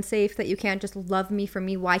feel unsafe that you can't just love me for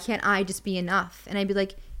me. Why can't I just be enough? And I'd be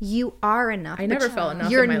like, you are enough. I but never felt enough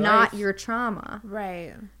You're in my not life. your trauma.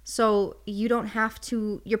 Right. So you don't have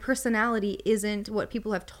to, your personality isn't what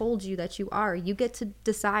people have told you that you are. You get to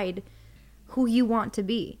decide who you want to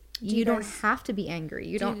be. You you don't guys- have to be angry.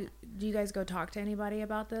 You don't. Do you guys go talk to anybody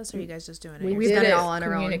about this, or are you guys just doing it? We We've did done it it all on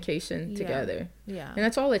our own. communication together. Yeah. And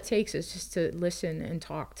that's all it takes is just to listen and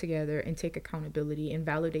talk together and take accountability and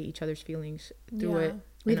validate each other's feelings through Yeah. it.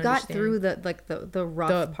 We've and got understand. through the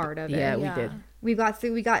rough part of it. Yeah, Yeah. we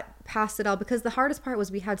did. We got past it all because the hardest part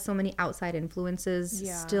was we had so many outside influences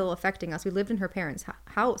Yeah. still affecting us. We lived in her parents'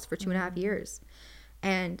 house for 2.5 years,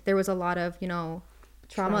 and there was a lot of trauma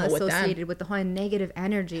Trauma with them. associated with the whole negative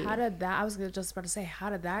energy. How did that? I was just about to say, how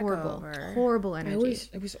did that go horrible, over? horrible It energy.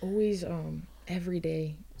 was always every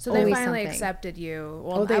day. So they always finally something. accepted you.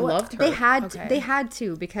 Well, Oh, they loved her. They had Okay. they had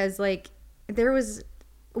to because like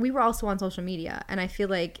we were also on social media, and I feel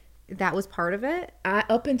like that was part of it?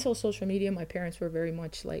 Up until social media, my parents were very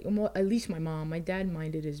much like, well, at least my mom. My dad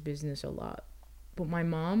minded his business a lot. But my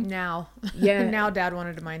mom... Now. Yeah. Now dad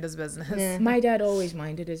wanted to mind his business. My dad always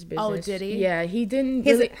minded his business. Oh, did he? Yeah, he didn't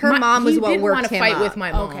Her mom was what worked him He didn't want to fight up. with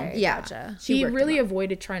my mom. Okay, Yeah. gotcha. He really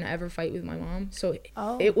avoided trying to ever fight with my mom. So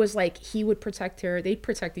it was like he would protect her. They'd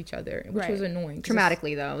protect each other, which was annoying.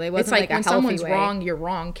 Traumatically, though. It wasn't It's like a when healthy someone's way. wrong, you're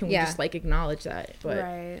wrong. Can we Yeah. just like acknowledge that? But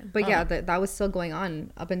Right. But yeah, that was still going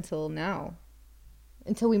on up until now.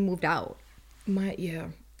 Until we moved out. my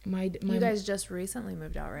You guys just recently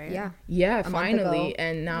moved out, right? Yeah. finally, ago.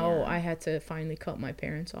 and now I had to finally cut my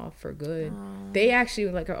parents off for good. They actually,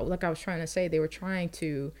 like I was trying to say, they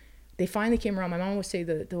finally came around. My mom would say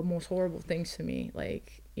the most horrible things to me,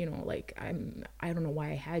 like, you know, like I don't know why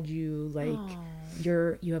I had you, like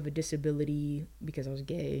you have a disability because I was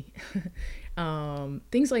gay,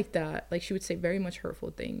 things like that. Like she would say very much hurtful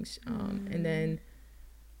things, and then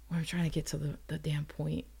I'm trying to get to the damn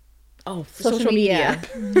point. Oh, social media.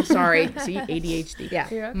 Sorry, see, ADHD.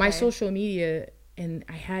 Yeah. My social media, and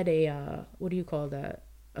I had a what do you call that?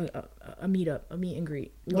 A meetup, a meet and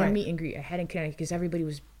greet. One meet and greet I had in Connecticut because everybody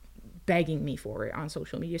was begging me for it on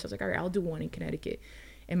social media. So I was like, all right, I'll do one in Connecticut.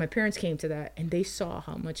 And my parents came to that, and they saw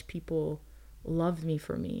how much people loved me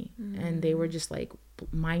for me, and they were just like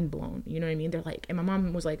mind blown. You know what I mean? They're like, and my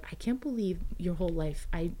mom was like, I can't believe your whole life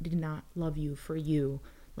I did not love you for you.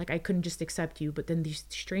 Like I couldn't just accept you, but then these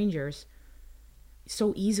strangers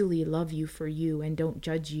so easily love you for you and don't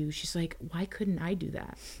judge you. She's like, why couldn't I do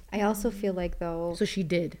that? I also feel like, though, So she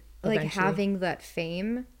did. like eventually. having that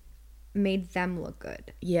fame made them look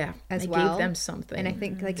good. Yeah, as I well. gave them something. And I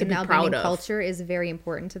think like to an be proud albanian of. culture is very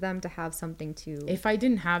important to them to have something to. If I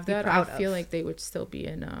didn't have that, I proud feel of. like they would still be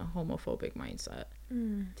in a homophobic mindset,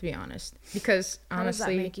 to be honest. Because How does that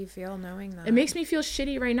honestly, make you feel knowing that? it makes me feel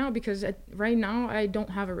shitty right now because right now I don't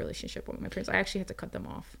have a relationship with my parents. I actually had to cut them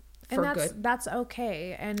off for and good. that's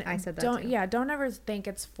okay. And I said that don't too. don't ever think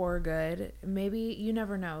it's for good. Maybe you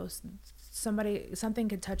never know. Something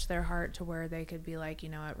could touch their heart to where they could be like, you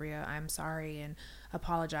know what, Rhea, I'm sorry, and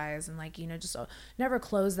apologize, and like, you know, just never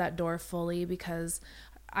close that door fully, because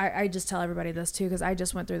I just tell everybody this too, because I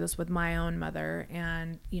just went through this with my own mother,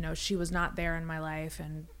 and you know, she was not there in my life,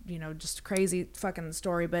 and you know, just crazy fucking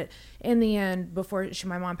story. But in the end, before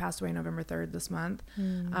my mom passed away November 3rd this month,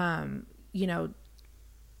 you know,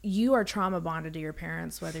 you are trauma bonded to your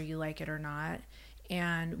parents whether you like it or not.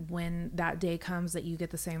 And when that day comes that you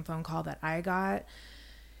get the same phone call that I got,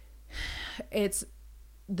 it's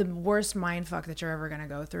the worst mind fuck that you're ever going to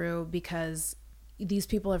go through, because these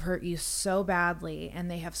people have hurt you so badly and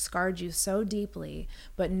they have scarred you so deeply,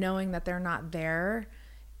 but knowing that they're not there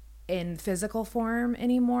in physical form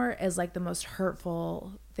anymore is like the most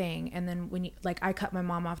hurtful thing. And then when you, like, I cut my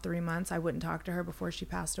mom off 3 months, I wouldn't talk to her before she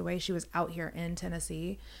passed away. She was out here in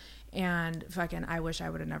Tennessee. And fucking, I wish I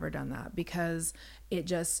would have never done that, because it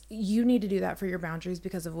just, you need to do that for your boundaries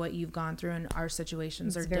because of what you've gone through, and our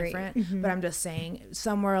situations are different. But I'm just saying,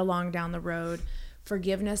 somewhere along down the road,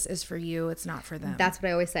 forgiveness is for you. It's not for them. That's what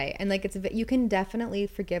I always say. And like, you can definitely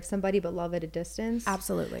forgive somebody, but love at a distance.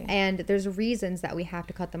 Absolutely. And there's reasons that we have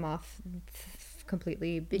to cut them off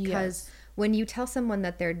completely, because when you tell someone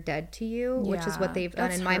that they're dead to you, which is what they've done,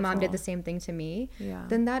 that's and my mom did hurtful. the same thing to me, Yeah.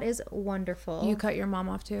 then that is wonderful. You cut your mom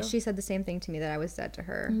off too? She said the same thing to me, that I was dead to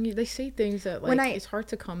her. They say things that, like, When it's hard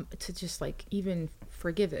to come to just like even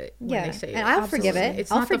forgive it when Yeah, they say and it. I'll forgive it.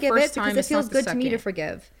 It's I'll not the forgive first it time, because it it's not feels the good to me to second.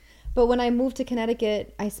 forgive. But when I moved to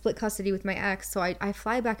Connecticut, I split custody with my ex, so I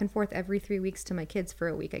fly back and forth every 3 weeks to my kids for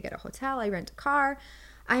a week. I get a hotel, I rent a car.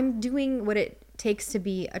 I'm doing what it takes to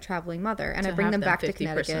be a traveling mother, and I bring have them that back to 50%.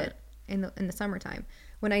 Connecticut in the summertime.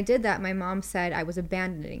 When I did that, my mom said I was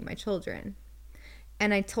abandoning my children,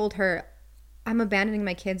 and I told her, I'm abandoning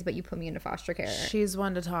my kids, but you put me into foster care. She's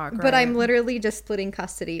one to talk, right? But I'm literally just splitting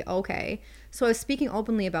custody. Okay. So I was speaking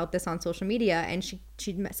openly about this on social media, and she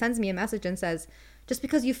sends me a message and says, just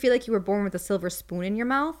because you feel like you were born with a silver spoon in your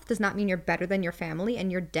mouth does not mean you're better than your family,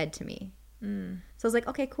 and you're dead to me. So I was like,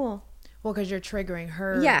 okay, cool. Well, because you're triggering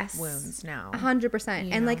her wounds now. 100%.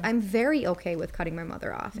 And like, I'm very okay with cutting my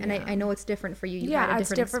mother off. And I know it's different for you. You had a different it's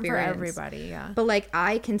different experience. for everybody. Yeah. But like,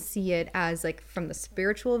 I can see it as like from the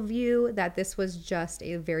spiritual view that this was just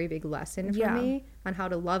a very big lesson for me on how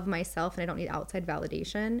to love myself, and I don't need outside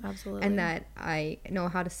validation. Absolutely. And that I know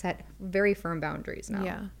how to set very firm boundaries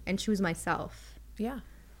now and choose myself. Yeah,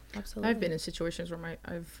 absolutely. I've been in situations where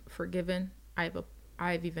I've forgiven.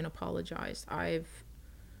 I've even apologized.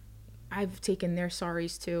 I've taken their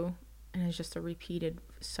sorries too, and it's just a repeated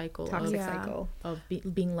cycle Toxic cycle of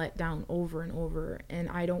being let down over and over. And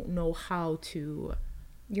I don't know how to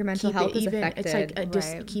Your mental health is affected. It's like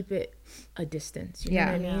Right. keep it a distance. You know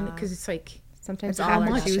what I mean? Because it's like Sometimes It's you all have or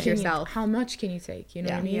to nothing. choose yourself. How much can you take? You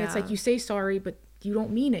know what I mean? It's Yeah. like you say sorry, but you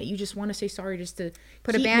don't mean it. You just want to say sorry just to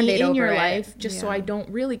Put a keep Band-Aid me in over your it. life, just so Yeah. I don't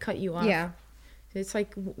really cut you off. Yeah. It's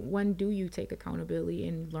like, when do you take accountability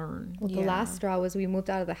and learn? Well, the last straw was we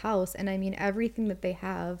moved out of the house, and I mean, everything that they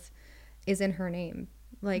have is in her name.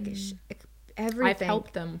 Like, everything. I've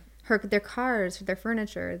helped them. Their cars, their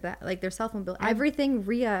furniture, that like their cell phone bill, everything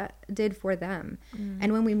Rhea did for them.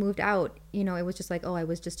 And when we moved out, you know, it was just like, oh, I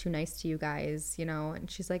was just too nice to you guys, you know. And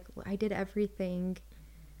she's like, well, I did everything.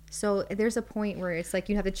 So there's a point where it's like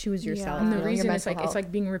you have to choose yourself. And you the know, your reason it's mental like it's health.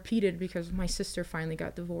 like being repeated because my sister finally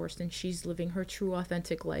got divorced and she's living her true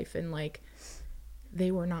authentic life, and like they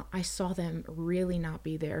were not, I saw them really not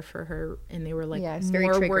be there for her, and they were like Yeah, it's very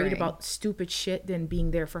more worried triggering. about stupid shit than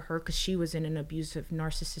being there for her because she was in an abusive,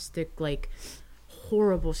 narcissistic, like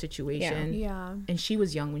horrible situation. Yeah. And she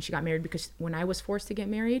was young when she got married, because when I was forced to get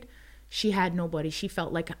married, she had nobody. She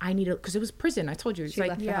felt like I needed, because it was prison. I told you, it's She like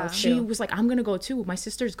left the house she too. was like, I'm gonna go too. My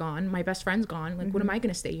sister's gone. My best friend's gone. Like, what am I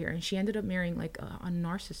gonna stay here? And she ended up marrying like a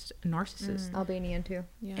narcissist. Albanian too.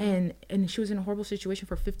 And she was in a horrible situation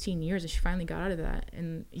for 15 years, and she finally got out of that.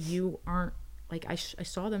 And you aren't like, I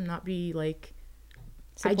saw them not be like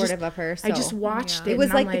Supportive of her. So. I just watched it. It was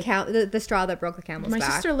and I'm like the straw that broke the camel's my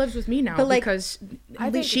back. sister lives with me now, But, like, because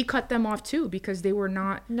I think- she cut them off too, because they were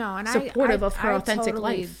not No, and supportive of her I authentic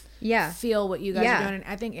totally life. Yeah. feel what you guys Yeah. are doing. And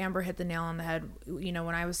I think Amber hit the nail on the head. You know,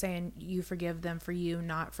 when I was saying you forgive them for you,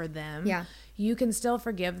 not for them. Yeah. You can still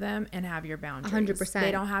forgive them and have your boundaries. 100%.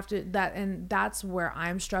 They don't have to and that's where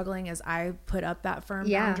I'm struggling, is I put up that firm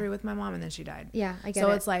Yeah. boundary with my mom and then she died. Yeah, I get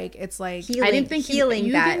so it. it's like Healing, I didn't think healing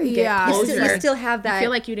you that. didn't get Yeah. closure. You still have that. I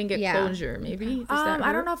feel like you didn't get yeah. closure. Maybe. Does that I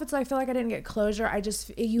hurt? don't know if it's like I feel like I didn't get closure. I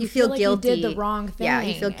just you feel feel like you did guilty. the wrong thing. Yeah,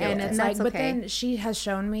 you feel guilt, and it's and like, that's but okay. then she has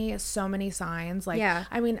shown me so many signs. Like, Yeah.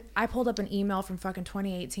 I mean, I pulled up an email from fucking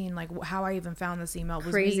 2018. Like, how I even found this email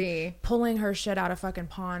was Crazy. me pulling her shit out of fucking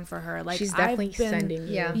pawn for her. Like, She's definitely I've been, sending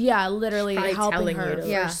you. Yeah. literally Probably helping telling you her. to- For,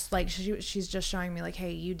 Yeah. like, she's just showing me like,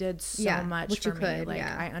 hey, you did so Yeah, much what for you me. could, Like,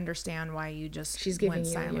 yeah. I understand why you just She's giving went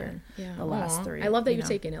you silent yeah. the last Aw. 3. I love that you you're know?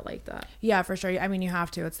 taking it like that. Yeah, for sure. I mean, you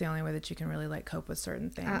have to. It's the only way that you can really like cope with certain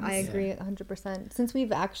things. I agree 100%. Since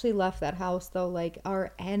we've actually left that house, though, like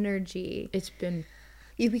our energy, It's been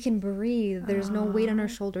we can breathe. There's no weight on our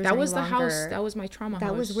shoulders. that any was the longer. house. That was my trauma. That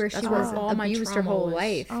house. was where That's she was all my abused her trauma whole was.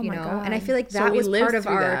 life, Oh you my know. And I God. feel like So that we was lived part of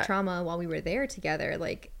through our that. trauma while we were there together.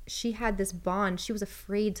 Like she had this bond. She was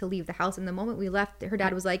afraid to leave the house, and the moment we left, her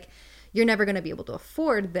dad was like, "You're never going to be able to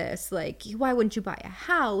afford this. Like, why wouldn't you buy a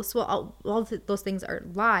house?" Well, those things are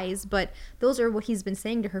lies, but those are what he's been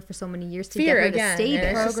saying to her for so many years to Fear get her again. to stay And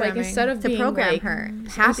there. it's just like, instead of to being program like, her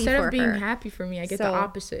happy instead for of being her. happy for me, I get the So-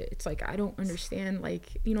 opposite. It's like, I don't understand.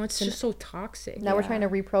 Like, you know, it's just so toxic. Now we're trying to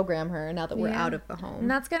reprogram her now that we're Yeah. out of the home.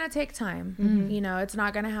 And that's gonna take time. You know, it's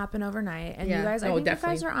not gonna happen overnight. And Yeah. you guys, I Oh, think you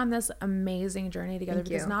definitely. guys are on this amazing journey together Thank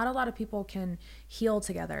because you. not a lot of people can heal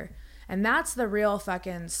together. And that's the real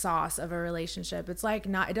fucking sauce of a relationship. It's like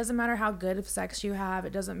it doesn't matter how good of sex you have. It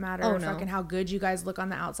doesn't matter Oh, no. fucking how good you guys look on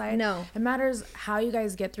the outside. No. It matters how you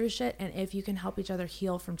guys get through shit and if you can help each other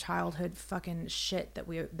heal from childhood fucking shit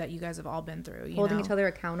that you guys have all been through. You Holding know? each other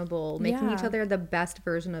accountable, making each Yeah. other the best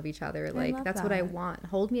version of each other. Like love that's what I that. want.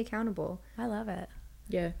 Hold me accountable. I love it.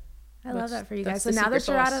 Yeah. I love That's- that for you that's guys. So the now secret that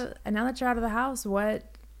you're out of the house, what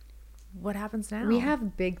happens now? We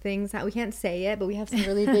have big things. We can't say it, but we have some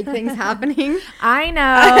really big things happening. I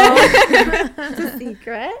know. It's a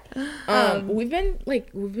secret.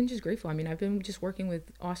 We've been just grateful. I mean, I've been just working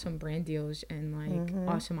with awesome brand deals and like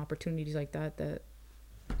awesome opportunities like that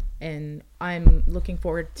and I'm looking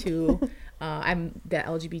forward to I'm the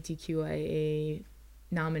LGBTQIA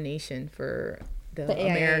nomination for the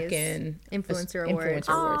AIA's American Influencer Awards.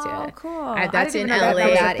 Oh, cool. That's in I didn't even know LA. that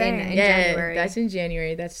was a That thing. in yeah, January. that's in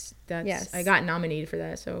January. That's Yes. I got nominated for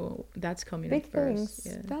that, so that's coming Big up first.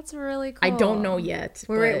 things. Yeah. That's really cool. I don't know yet.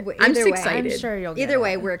 We're- But either I'm just way, excited. I'm sure you'll get Either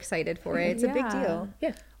way, it. we're excited for it. It's a big Yeah. deal.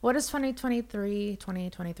 Yeah. What does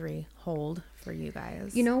 2023 hold for you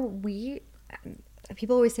guys? You know,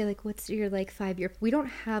 people always say like, "What's your like 5-year?" We don't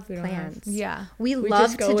have plans. Yeah. we We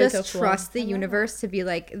love just go to with the just flow. trust the universe to be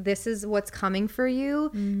like, "This is what's coming for you."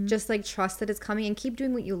 Just like trust that it's coming and keep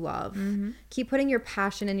doing what you love. Keep putting your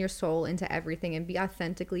passion and your soul into everything and be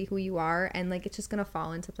authentically who you are. And like, it's just gonna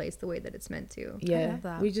fall into place the way that it's meant to. Yeah, love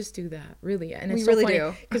that. we just do that, really. And We it's really so funny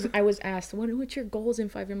do. because I was asked, what's your goals in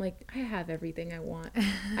 5 years? I'm like, I have everything I want.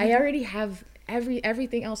 I already have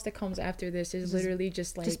everything else that comes after this is literally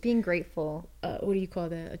just like Just being grateful. what do you call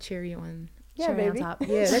that? A cherry on Yeah, cherry baby. on top. Yeah,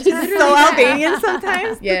 that's She's literally so that. Albanian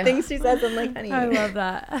sometimes. Yeah. The things she says, I'm like, honey. I love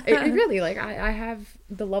that. It really, like, I have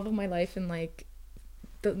the love of my life and like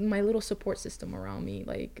my little support system around me,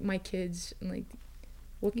 like my kids, and like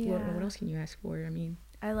what else can you ask for? I mean,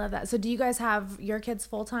 I love that. So do you guys have your kids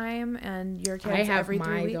full time and your kids I have every 3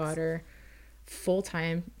 my weeks? daughter full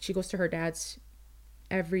time. She goes to her dad's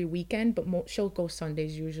every weekend, but she'll go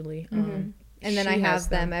Sundays usually. And then she I has have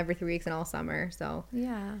them every 3 weeks and all summer. So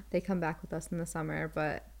Yeah. they come back with us in the summer.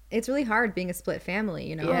 But it's really hard being a split family,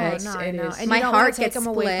 you know? Yes, Oh, no, I it know. is. And My you don't wanna heart take gets them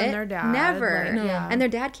split. away from their dad. Never. Like, yeah. And their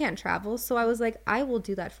dad can't travel. So I was like, I will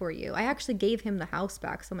do that for you. I actually gave him the house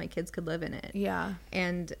back so my kids could live in it. Yeah.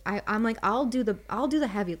 And I'm like, I'll do the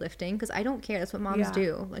heavy lifting because I don't care. That's what moms Yeah.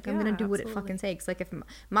 do. Like, I'm gonna Yeah, do what it absolutely. fucking takes. Like, if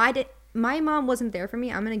my mom wasn't there for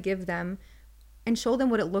me, I'm gonna give them and show them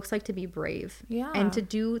what it looks like to be brave. Yeah. And to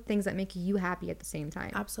do things that make you happy at the same time.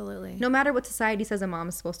 Absolutely. No matter what society says a mom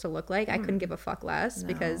is supposed to look like, I couldn't give a fuck less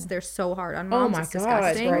because they're so hard on moms. Oh my It's god,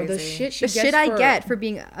 disgusting. bro! The shit she The gets shit I for- get for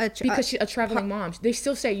being because she's a traveling mom. They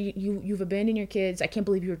still say you've abandoned your kids. I can't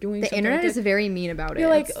believe you're doing the something internet like is that. very mean about You're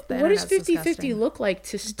it. like, the what does internet's 50-50 disgusting. look like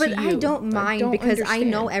to But you? I don't I mind don't because I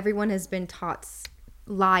know understand. everyone has been taught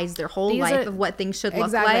lies their whole These life are- of what things should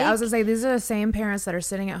Exactly. look like. I was gonna say these are the same parents that are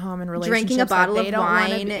sitting at home in relationships Drinking a bottle that they of don't wanna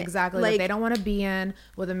wine, be, exactly like- that they don't want to be in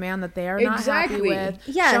with a man that they are not happy Exactly. with.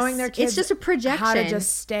 Yes, showing their it's kids just a how to projection.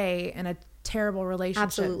 just stay in a terrible relationship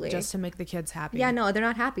Absolutely. just to make the kids happy. Yeah, no, they're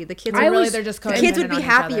not happy. The kids I are really was- they're just the kids would codependent be on each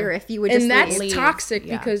happier other. if you would just And that's leave. toxic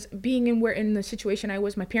Yeah. because being in the situation I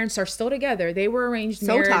was, my parents are still together. They were arranged So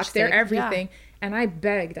marriage. toxic. They're Yeah. everything. And I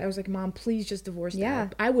begged. I was like, Mom, please just divorce Yeah.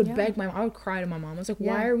 Dad. I would beg my mom. I would cry to my mom. I was like,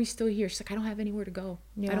 why Yeah. are we still here? She's like, I don't have anywhere to go.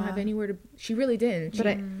 I don't have Yeah. anywhere to. She really didn't.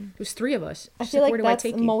 It was 3 of us. I She's feel where like do I that's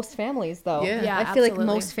take you? most families, though. Yeah. Yeah, I feel like absolutely.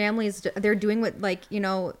 most families, they're doing what, like, you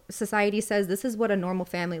know, society says this is what a normal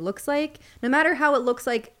family looks like. No matter how it looks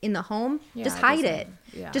like in the home, Yeah, just it hide doesn't- it.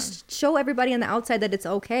 yeah. Just show everybody on the outside that it's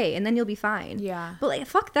okay, and then you'll be fine. Yeah. But, like,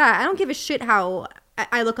 fuck that. I don't give a shit how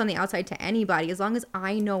I look on the outside to anybody as long as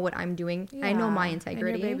I know what I'm doing. I know my Yeah.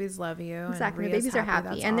 integrity. And your babies love you. and Exactly. My Ria's babies are happy.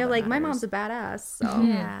 That's And all they're that like, my matters. mom's a badass. So,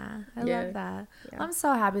 Yeah, I Yeah. love that. Well, I'm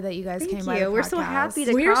so happy that you guys Thank came by. you. the We're so podcast. happy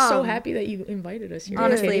to We're so come. happy that you invited us here.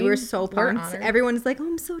 Honestly, Kidding? we're so pumped. honored. Everyone's like, oh,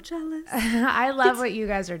 I'm so jealous. I love what you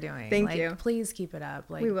guys are doing. Thank Like, you. Please keep it up.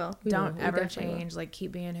 Like We will. We Don't will. We ever definitely will. change. Like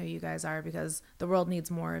keep being who you guys are because the world needs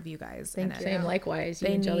more of you guys. Thank in you. it. Same, likewise. You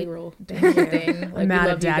They and Jelly need- Roll. Thank you. Thing. Like, I'm mad we at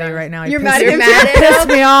love you Daddy guys. right now. You're He mad pissed- at him? He pissed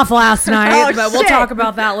me off last night, but we'll shit. talk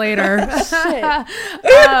about that later.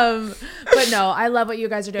 But no, I love what you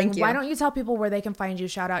guys are doing. Thank you. Why don't you tell people where they can find you?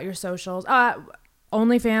 Shout out your socials.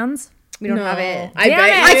 OnlyFans. We don't No, have it. I Damn bet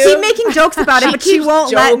it. I you. keep making jokes about it, but she keeps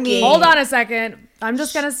won't let joking. me. Hold on a second. I'm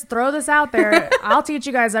just gonna throw this out there. I'll teach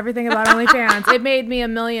you guys everything about OnlyFans. It made me a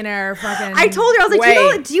millionaire. Fucking. I told her, I was like,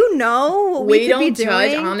 Wait. do you know what we We could don't be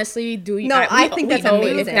judge, doing? honestly. Do you? No, I think that's If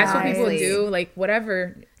amazing. that's what people Guys. do, like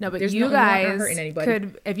whatever. No, but There's you we're not guys hurting anybody.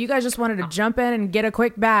 could, if you guys just wanted to jump in and get a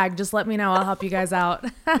quick bag, just let me know. I'll help you guys out.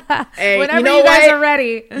 Hey, Whenever you know you guys what? are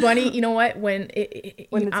ready. Bunny, you know what? When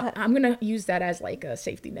I'm gonna use that as like a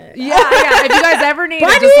safety net. Yeah. If you guys ever need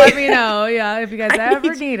it, just let me know. Yeah, if you guys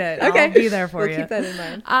ever need it, Okay. I'll be there for We'll you. keep that in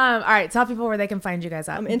mind. All right, tell people where they can find you guys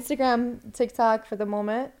at. Instagram, TikTok for the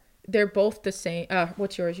moment. They're both the same.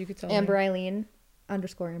 What's yours? You could tell Amber me. Eileen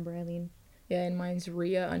 _ Amber Eileen. Yeah, and mine's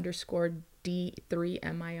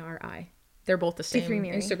Rhea_D3MIRI. They're both the same. D3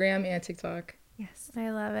 Miri. Instagram and TikTok. Yes. I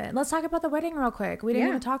love it. Let's talk about the wedding real quick. We didn't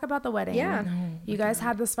Yeah. even talk about the wedding. Yeah. You guys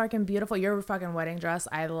had this fucking beautiful, your fucking wedding dress.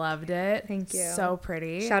 I loved it. Thank you. So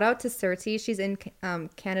pretty. Shout out to Certi. She's in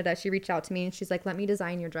Canada. She reached out to me and she's like, let me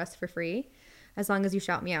design your dress for free as long as you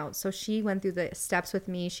shout me out. So she went through the steps with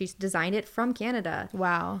me. She designed it from Canada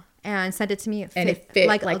Wow. and sent it to me. And it fit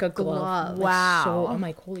like a glove. glove. Wow. So I'm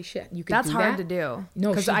like, holy shit, you could That's do hard that? to do. No,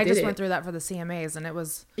 because she I did just it. went through that for the CMAs and it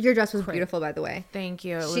was, Your dress was beautiful, by the way. thank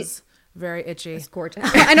you. It She- was very itchy. It's gorgeous.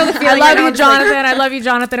 I know the I feeling. love know, you, I'm just like- Jonathan. I love you,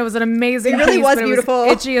 Jonathan. It was an amazing. It really piece, was but beautiful.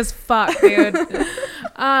 itchy as fuck, dude.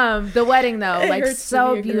 The wedding though, like hurts to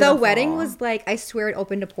so be a girl. beautiful. The wedding was like, I swear it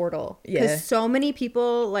opened a portal. Because Yeah. so many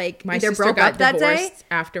people like My either sister broke got up that day. divorced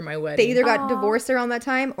after my wedding. They either got divorced around that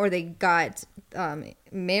time or they got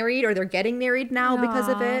married or they're getting married now because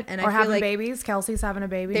of it. And or I feel having like babies. Kelsey's having a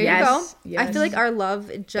baby. there Yes, you go. I yes. feel like our love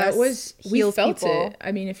just that was we heals felt people. it.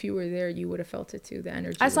 I mean, if you were there, you would have felt it too. The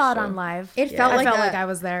energy. I was saw it so- on live. It felt I like felt a- like I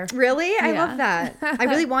was there. Really? I Yeah. love that. I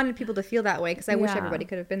really wanted people to feel that way because I wish Yeah. everybody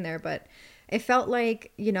could have been there, but it felt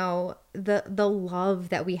like, you know, the love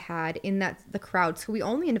that we had in the crowd. So we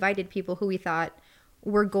only invited people who we thought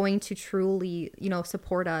were going to truly, you know,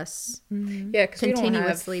 support us Yeah, because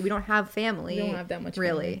continuously. We don't have family. We don't have that much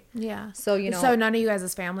really. Yeah. So, you know. So none of you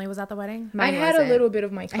guys' family was at the wedding? I had a little bit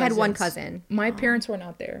of my cousins. I had one cousin. My parents were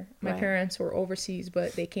not there. My Right. parents were overseas,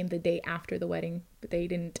 but they came the day after the wedding. But they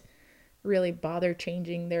didn't really bother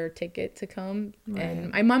changing their ticket to come. Right.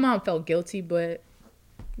 And my mom felt guilty, but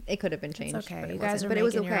It could have been changed. It's okay. But You it guys wasn't. are But it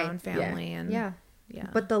was making your okay. own family. And Yeah. yeah.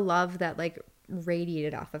 But the love that like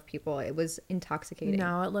radiated off of people, it was intoxicating.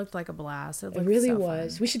 No, it looked like a blast. it looked really so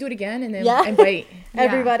was. fun. We should do it again and then Yeah. invite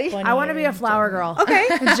Everybody. Bunny I want to be a and flower Jen. girl. Okay.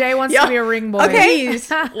 And Jay wants to be a ring boy. Okay.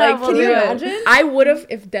 Like, We'll can do you it. imagine? I would have,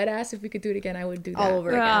 if dead ass, if we could do it again, I would do that. All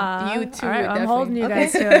over again. Yeah. You two All right, would I'm holding you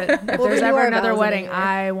definitely- guys to it. If We'll there's renew ever our another vows wedding, anyway.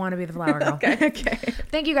 I want to be the flower girl. Okay.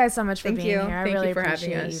 Thank you guys so much for Thank being you. here. I Thank really you for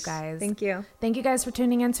having appreciate us. you guys. Thank you. Thank you guys for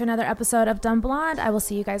tuning in to another episode of Dumb Blonde. I will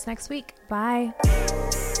see you guys next week. Bye.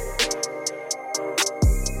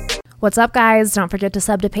 What's up, guys? Don't forget to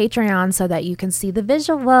sub to Patreon so that you can see the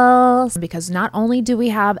visuals. Because not only do we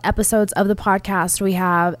have episodes of the podcast, we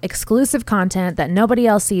have exclusive content that nobody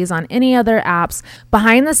else sees on any other apps,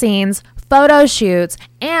 behind the scenes, photo shoots,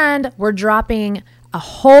 and we're dropping a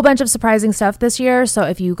whole bunch of surprising stuff this year. So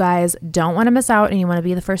if you guys don't want to miss out and you want to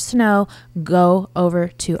be the first to know, go over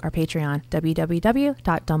to our Patreon,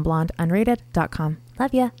 www.dumbblondeunrated.com.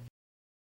 Love ya.